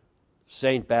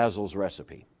St. Basil's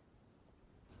recipe.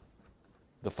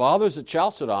 The fathers at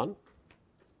Chalcedon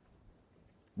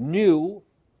knew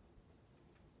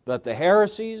that the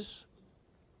heresies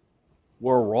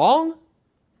were wrong.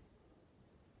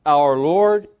 Our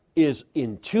Lord is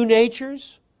in two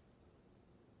natures,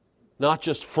 not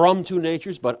just from two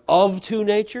natures, but of two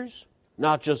natures,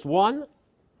 not just one.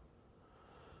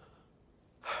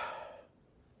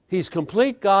 He's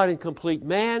complete God and complete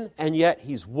man, and yet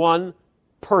he's one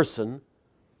person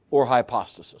or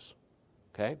hypostasis.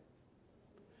 Okay?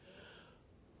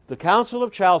 The Council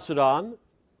of Chalcedon,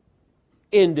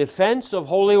 in defense of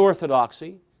Holy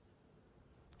Orthodoxy,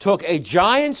 took a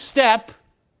giant step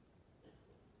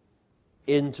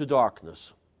into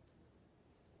darkness.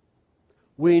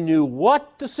 We knew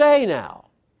what to say now,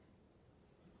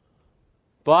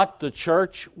 but the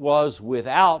Church was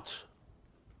without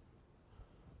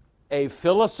a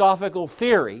philosophical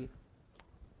theory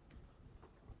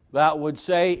that would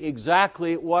say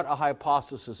exactly what a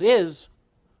hypostasis is,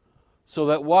 so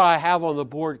that what I have on the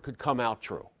board could come out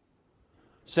true.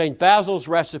 St. Basil's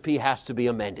recipe has to be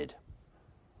amended.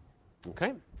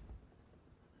 Okay?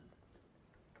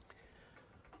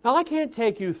 Now, I can't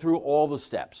take you through all the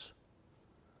steps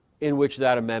in which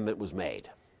that amendment was made.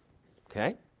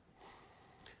 Okay?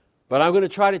 But I'm going to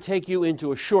try to take you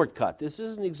into a shortcut. This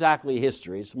isn't exactly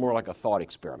history. It's more like a thought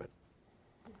experiment.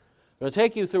 I'm going to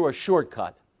take you through a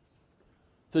shortcut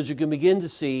so that you can begin to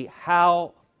see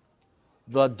how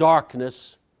the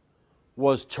darkness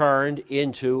was turned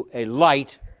into a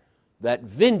light that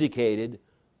vindicated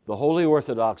the Holy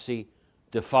Orthodoxy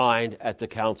defined at the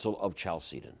Council of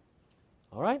Chalcedon.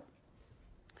 All right?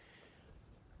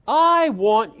 I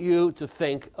want you to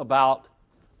think about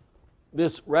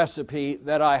this recipe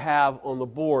that I have on the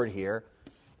board here.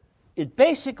 It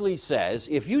basically says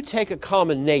if you take a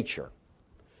common nature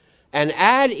and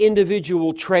add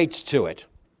individual traits to it,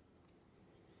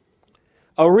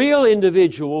 a real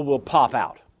individual will pop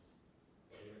out.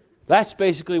 That's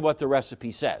basically what the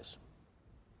recipe says.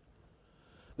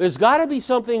 There's got to be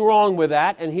something wrong with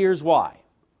that, and here's why.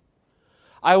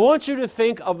 I want you to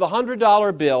think of the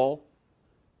 $100 bill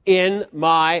in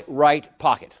my right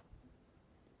pocket.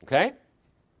 Okay?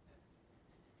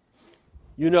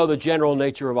 You know the general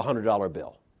nature of a $100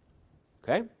 bill.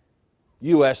 Okay?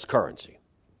 U.S. currency.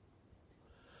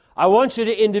 I want you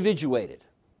to individuate it.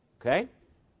 Okay?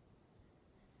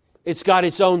 It's got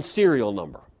its own serial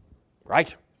number.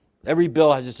 Right? Every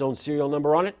bill has its own serial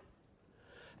number on it.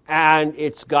 And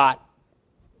it's got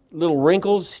little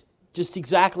wrinkles just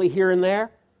exactly here and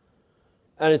there.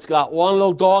 And it's got one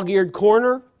little dog-eared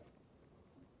corner.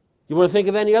 You want to think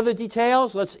of any other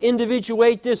details? Let's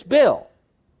individuate this bill.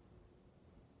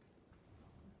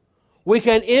 We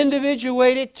can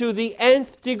individuate it to the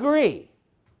nth degree.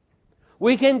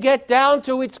 We can get down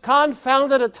to its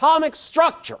confounded atomic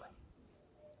structure.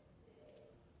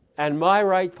 And my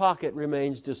right pocket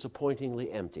remains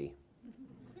disappointingly empty.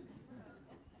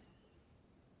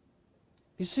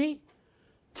 You see?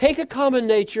 Take a common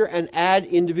nature and add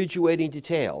individuating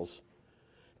details,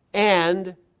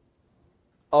 and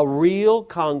a real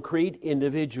concrete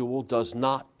individual does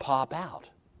not pop out.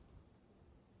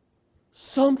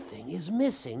 Something is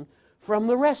missing from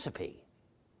the recipe.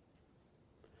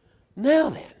 Now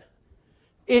then,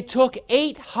 it took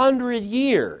 800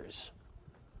 years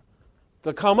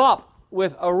to come up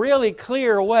with a really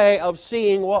clear way of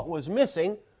seeing what was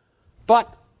missing,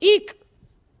 but eek!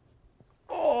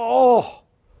 Oh!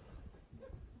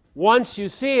 Once you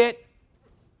see it,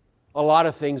 a lot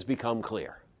of things become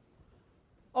clear.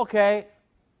 Okay,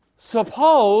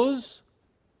 suppose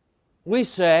we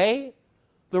say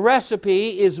the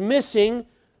recipe is missing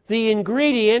the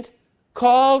ingredient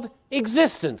called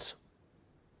existence.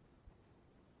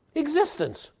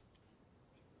 Existence.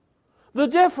 The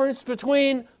difference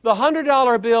between the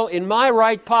 $100 bill in my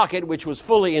right pocket, which was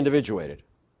fully individuated,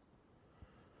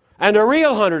 and a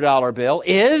real $100 bill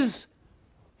is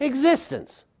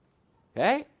existence.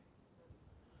 Okay?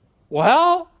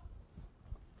 Well,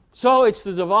 so it's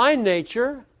the divine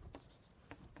nature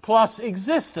plus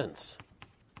existence.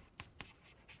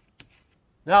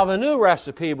 Now the new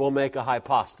recipe will make a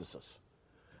hypostasis.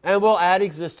 And we'll add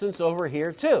existence over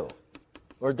here too.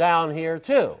 Or down here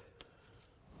too.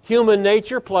 human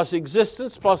nature plus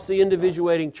existence plus the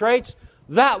individuating traits,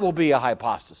 that will be a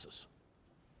hypostasis.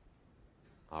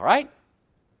 All right?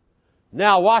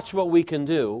 Now watch what we can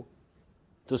do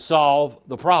to solve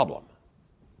the problem.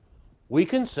 We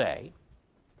can say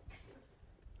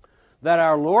that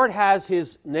our Lord has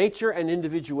his nature and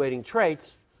individuating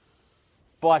traits,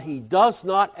 but he does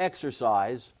not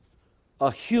exercise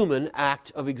a human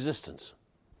act of existence.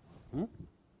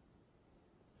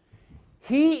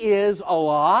 He is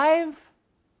alive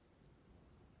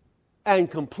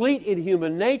and complete in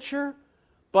human nature,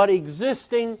 but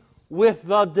existing with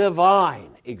the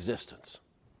divine existence.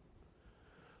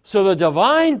 So the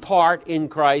divine part in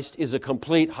Christ is a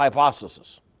complete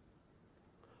hypostasis.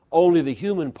 Only the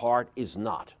human part is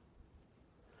not.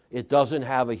 It doesn't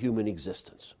have a human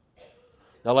existence.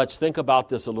 Now let's think about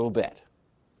this a little bit.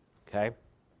 Okay?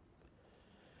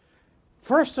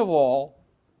 First of all,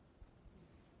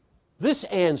 this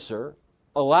answer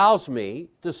allows me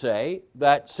to say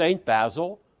that St.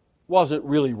 Basil wasn't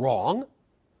really wrong,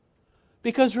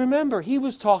 because remember, he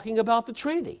was talking about the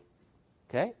Trinity.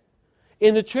 Okay?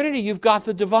 In the Trinity, you've got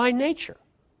the divine nature.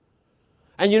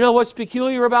 And you know what's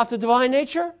peculiar about the divine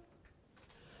nature?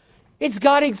 It's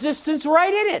got existence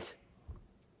right in it.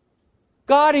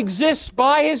 God exists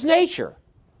by his nature.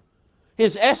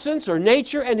 His essence or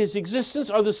nature and his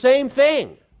existence are the same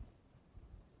thing.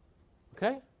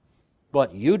 Okay?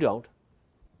 But you don't.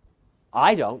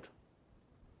 I don't.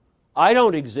 I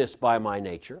don't exist by my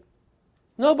nature.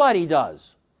 Nobody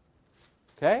does.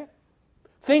 Okay?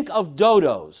 Think of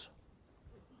dodos.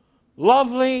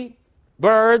 Lovely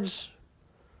birds.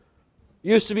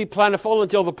 Used to be plentiful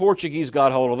until the Portuguese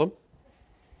got hold of them.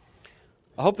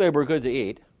 I hope they were good to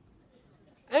eat.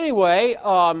 Anyway,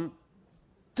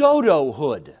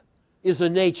 dodohood is a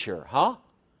nature, huh?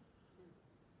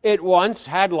 It once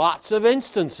had lots of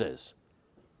instances.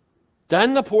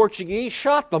 Then the Portuguese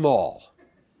shot them all.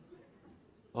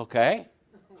 Okay?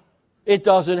 It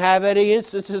doesn't have any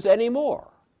instances anymore.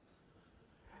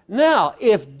 Now,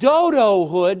 if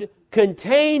dodohood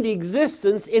contained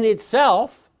existence in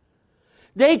itself,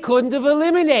 they couldn't have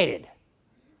eliminated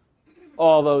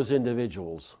all those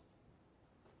individuals.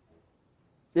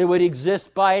 It would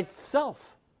exist by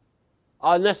itself,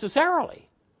 unnecessarily.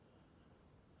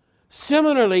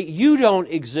 Similarly, you don't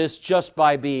exist just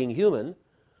by being human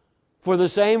for the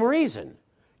same reason.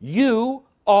 You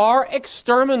are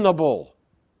exterminable.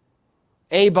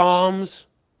 A-bombs,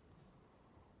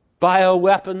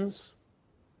 bioweapons,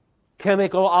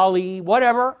 chemical Ali,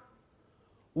 whatever.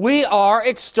 We are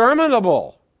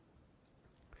exterminable.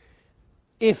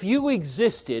 If you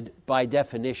existed by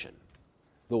definition,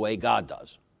 the way God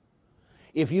does,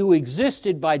 if you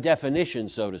existed by definition,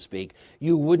 so to speak,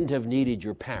 you wouldn't have needed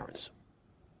your parents.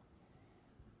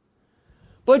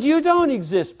 But you don't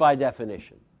exist by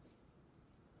definition.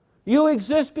 You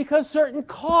exist because certain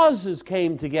causes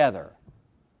came together.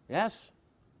 Yes?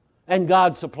 And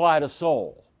God supplied a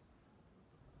soul.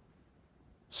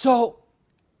 So,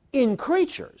 in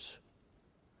creatures,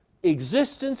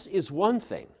 existence is one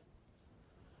thing,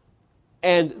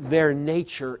 and their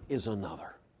nature is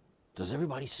another. Does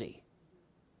everybody see?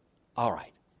 All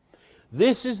right.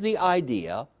 This is the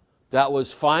idea that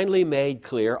was finally made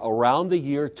clear around the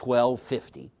year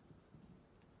 1250,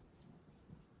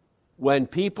 when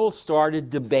people started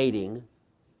debating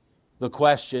the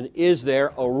question, is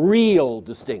there a real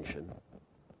distinction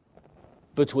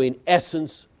between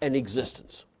essence and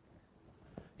existence?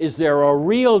 Is there a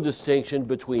real distinction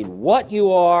between what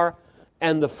you are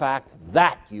and the fact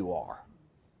that you are?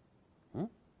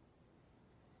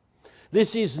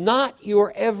 This is not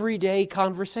your everyday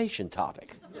conversation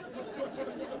topic.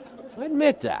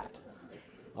 Admit that.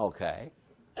 Okay.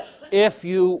 If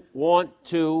you want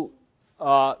to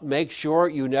make sure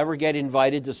you never get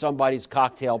invited to somebody's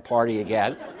cocktail party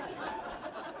again,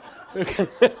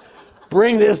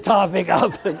 bring this topic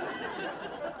up and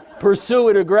pursue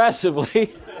it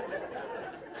aggressively.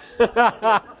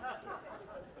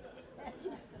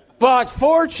 But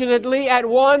fortunately, at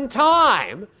one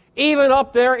time, even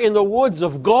up there in the woods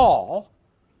of Gaul,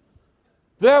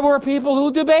 there were people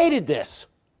who debated this.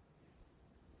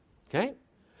 Okay?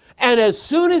 And as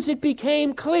soon as it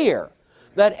became clear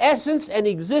that essence and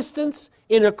existence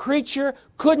in a creature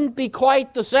couldn't be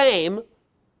quite the same,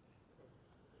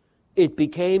 it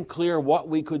became clear what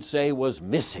we could say was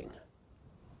missing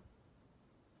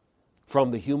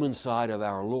from the human side of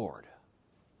our Lord.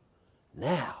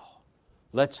 Now,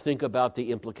 let's think about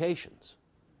the implications.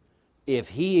 If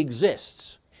he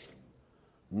exists,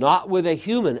 not with a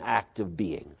human act of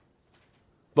being,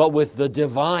 but with the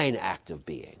divine act of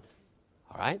being,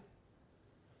 all right?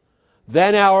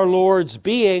 Then our Lord's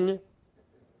being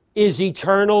is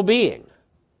eternal being.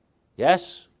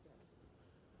 Yes?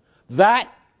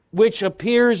 That which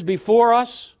appears before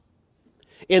us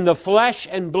in the flesh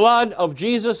and blood of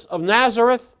Jesus of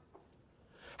Nazareth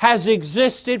has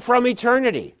existed from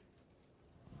eternity.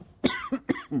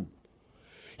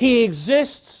 He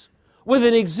exists with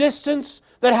an existence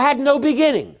that had no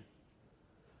beginning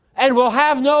and will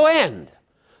have no end.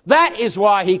 That is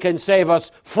why he can save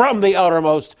us from the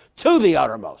uttermost to the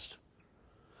uttermost.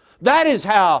 That is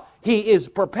how he is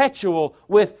perpetual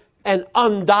with an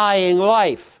undying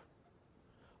life,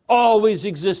 always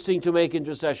existing to make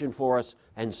intercession for us,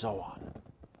 and so on.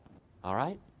 All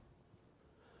right?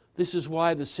 This is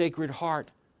why the Sacred Heart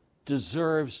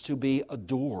deserves to be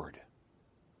adored,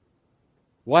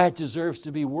 why it deserves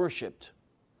to be worshipped.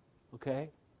 Okay?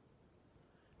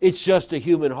 It's just a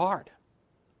human heart,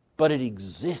 but it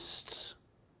exists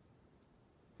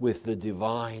with the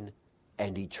divine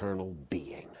and eternal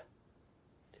being.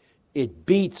 It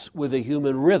beats with a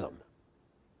human rhythm,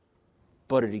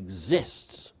 but it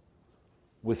exists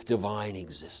with divine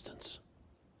existence.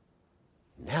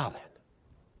 Now then,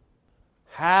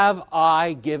 have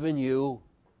I given you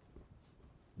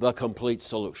the complete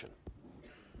solution?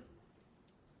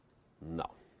 No.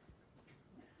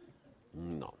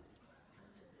 No.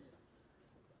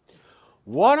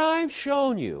 What I've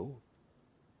shown you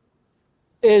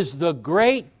is the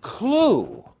great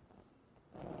clue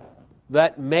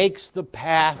that makes the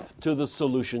path to the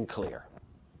solution clear.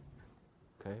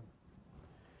 Okay?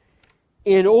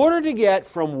 In order to get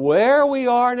from where we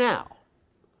are now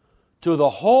to the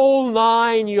whole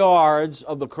 9 yards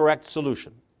of the correct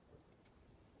solution,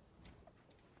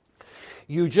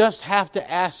 you just have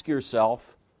to ask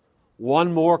yourself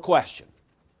one more question.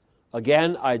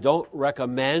 Again, I don't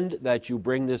recommend that you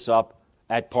bring this up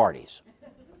at parties.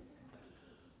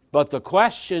 But the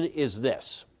question is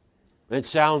this. It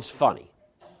sounds funny.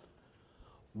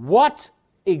 What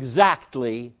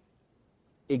exactly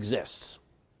exists?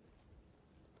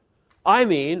 I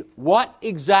mean, what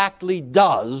exactly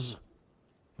does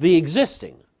the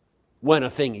existing when a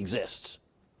thing exists?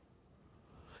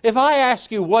 If I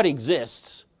ask you what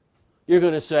exists, you're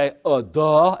going to say,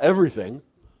 duh, everything.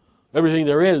 Everything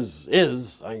there is.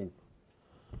 Okay,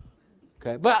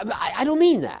 but I don't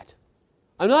mean that.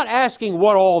 I'm not asking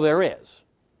what all there is.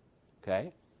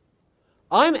 Okay?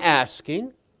 I'm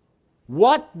asking,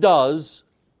 what does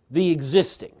the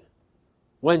existing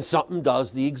when something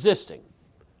does the existing?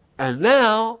 And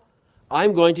now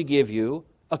I'm going to give you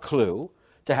a clue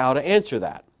to how to answer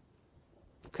that.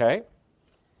 Okay?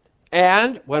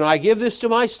 And when I give this to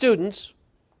my students,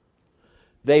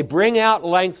 they bring out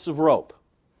lengths of rope.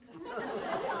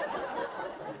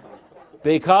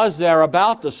 Because they're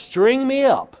about to string me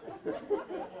up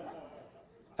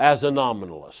as a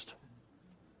nominalist.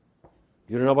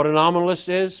 You don't know what a nominalist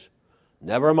is?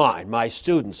 Never mind. My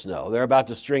students know. They're about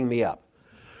to string me up.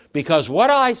 Because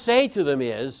what I say to them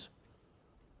is,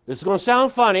 this is going to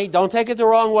sound funny, don't take it the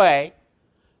wrong way,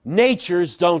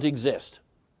 natures don't exist.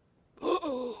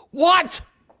 What?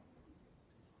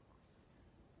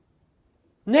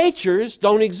 Natures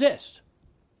don't exist.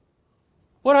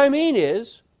 What I mean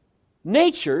is,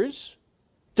 natures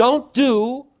don't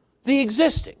do the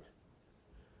existing.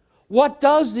 What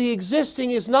does the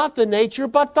existing is not the nature,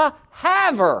 but the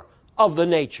haver of the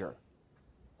nature.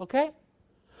 Okay?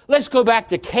 Let's go back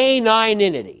to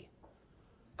canininity,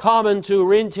 common to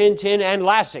Rin Tin Tin and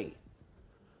Lassie.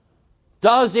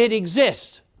 Does it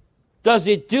exist? Does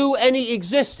it do any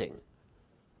existing?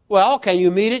 Well, can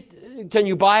you meet it? Can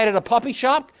you buy it at a puppy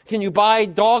shop? Can you buy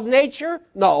dog nature?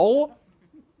 No.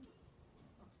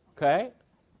 Okay?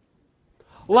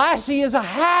 Lassie is a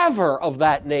haver of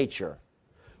that nature.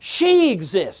 She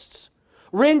exists.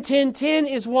 Rin Tin Tin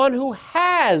is one who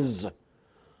has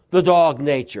the dog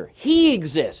nature. He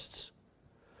exists.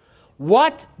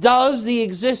 What does the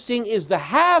existing is the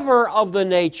haver of the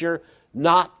nature,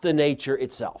 not the nature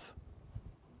itself.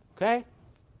 Okay?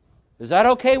 Is that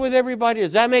okay with everybody?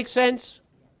 Does that make sense?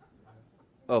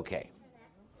 Okay.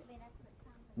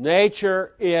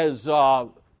 Nature is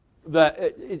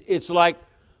it's like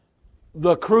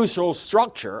the crucial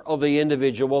structure of the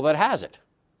individual that has it.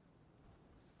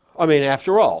 I mean,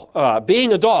 after all,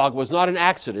 being a dog was not an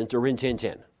accident to Rin Tin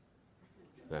Tin.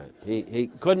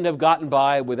 He couldn't have gotten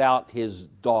by without his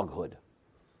doghood.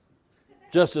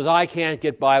 Just as I can't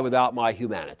get by without my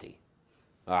humanity.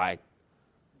 All right?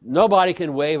 Nobody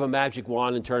can wave a magic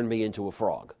wand and turn me into a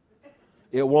frog.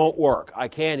 It won't work. I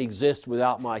can't exist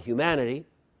without my humanity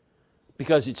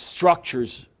because it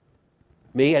structures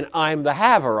me and I'm the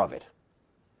haver of it.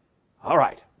 All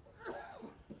right.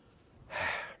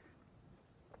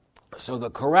 So the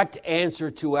correct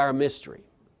answer to our mystery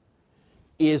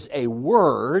is a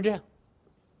word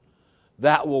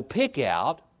that will pick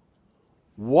out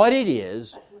what it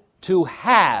is to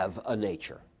have a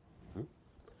nature.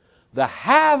 The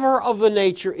haver of the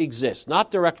nature exists,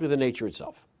 not directly the nature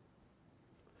itself.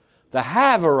 The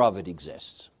haver of it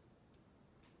exists.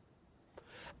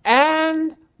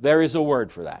 And there is a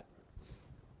word for that.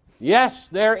 Yes,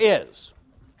 there is.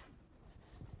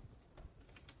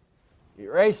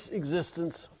 Erase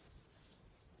existence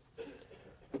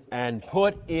and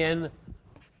put in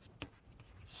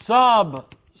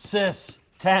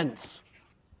subsistence.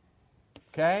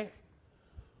 Okay?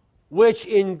 Which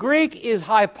in Greek is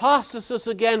hypostasis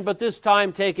again, but this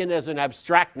time taken as an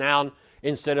abstract noun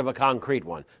instead of a concrete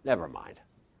one. Never mind.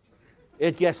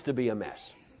 It gets to be a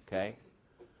mess. Okay?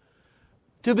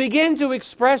 To begin to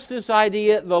express this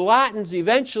idea, the Latins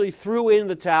eventually threw in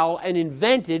the towel and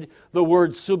invented the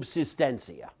word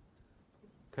subsistentia.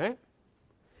 Okay?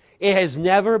 It has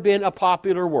never been a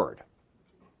popular word.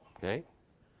 Okay?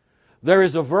 There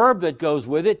is a verb that goes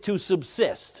with it, to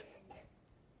subsist.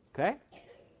 Okay?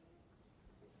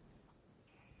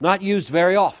 Not used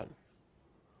very often.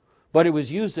 But it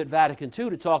was used at Vatican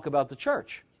II to talk about the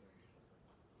church.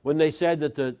 When they said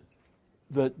that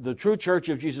the true Church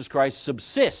of Jesus Christ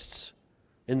subsists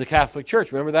in the Catholic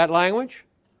Church. Remember that language?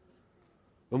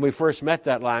 When we first met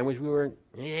that language, we were,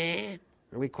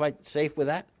 are we quite safe with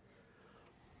that?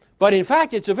 But in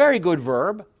fact, it's a very good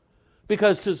verb,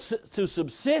 because to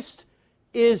subsist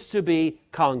is to be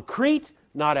concrete,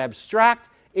 not abstract.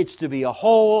 It's to be a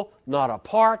whole, not a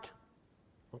part.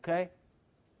 Okay?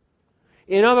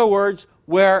 In other words,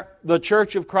 where the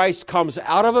Church of Christ comes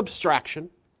out of abstraction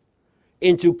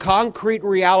into concrete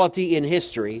reality in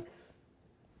history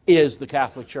is the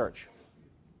Catholic Church.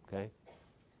 Okay?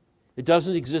 It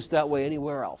doesn't exist that way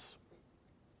anywhere else.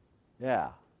 Yeah.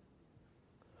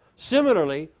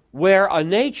 Similarly, where a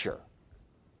nature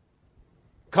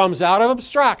comes out of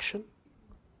abstraction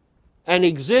and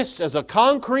exists as a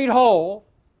concrete whole,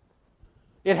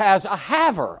 it has a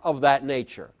haver of that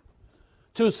nature.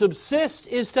 To subsist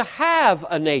is to have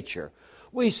a nature.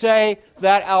 We say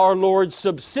that our Lord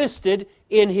subsisted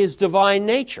in His divine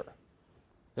nature.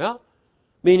 Yeah?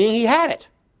 Meaning He had it.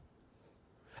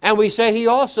 And we say He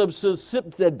also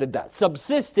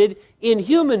subsisted in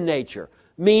human nature,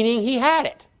 meaning He had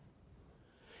it.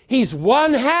 He's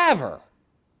one haver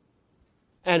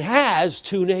and has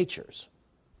two natures.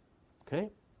 Okay?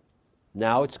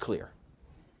 Now it's clear.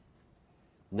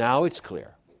 Now it's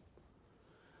clear.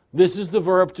 This is the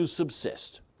verb to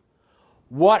subsist.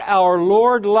 What our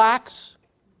Lord lacks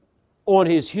on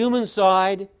His human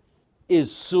side is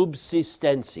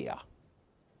subsistentia.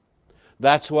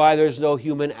 That's why there's no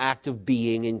human act of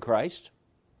being in Christ,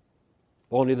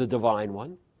 only the divine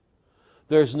one.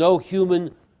 There's no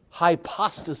human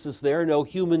hypostasis there, no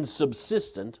human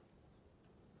subsistent,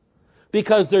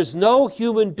 because there's no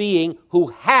human being who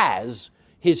has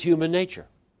his human nature.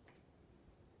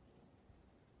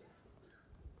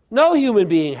 No human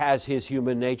being has his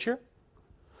human nature.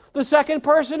 The second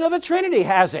person of the Trinity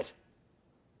has it.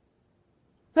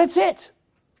 That's it.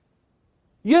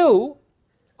 You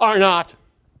are not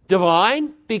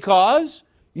divine because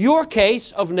your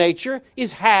case of nature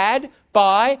is had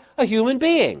by a human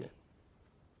being.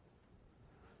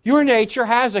 Your nature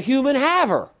has a human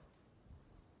haver.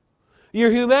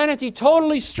 Your humanity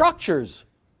totally structures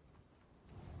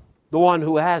the one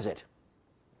who has it.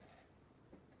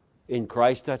 In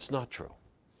Christ, that's not true.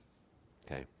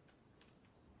 Okay.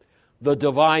 The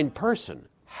divine person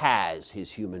has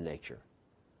his human nature.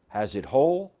 Has it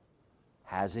whole,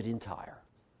 has it entire.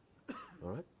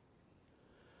 All right?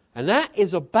 And that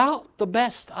is about the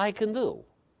best I can do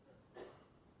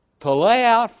to lay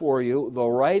out for you the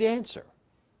right answer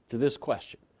to this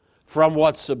question. From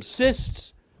what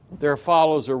subsists, there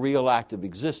follows a real act of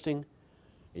existing.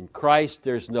 In Christ,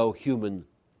 there's no human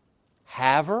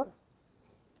haver,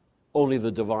 only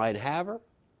the divine haver.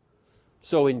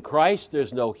 So in Christ,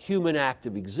 there's no human act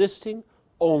of existing,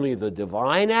 only the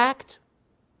divine act.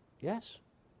 Yes?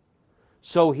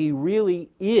 So He really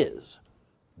is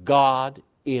God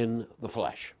in the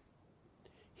flesh.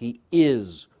 He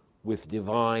is with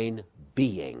divine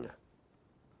being.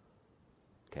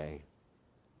 Okay?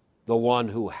 The one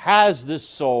who has this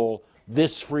soul,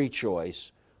 this free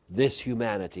choice, this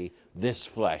humanity, this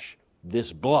flesh,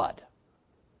 this blood.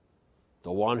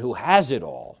 The one who has it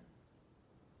all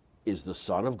is the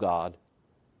Son of God,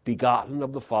 begotten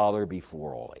of the Father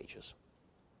before all ages.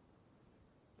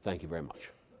 Thank you very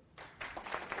much.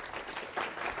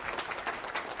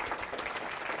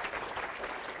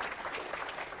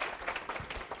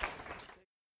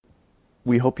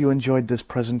 We hope you enjoyed this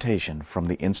presentation from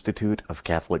the Institute of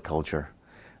Catholic Culture.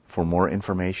 For more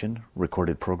information,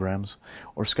 recorded programs,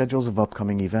 or schedules of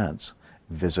upcoming events,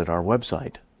 visit our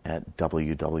website at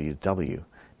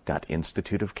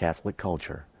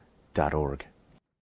www.instituteofcatholicculture.org.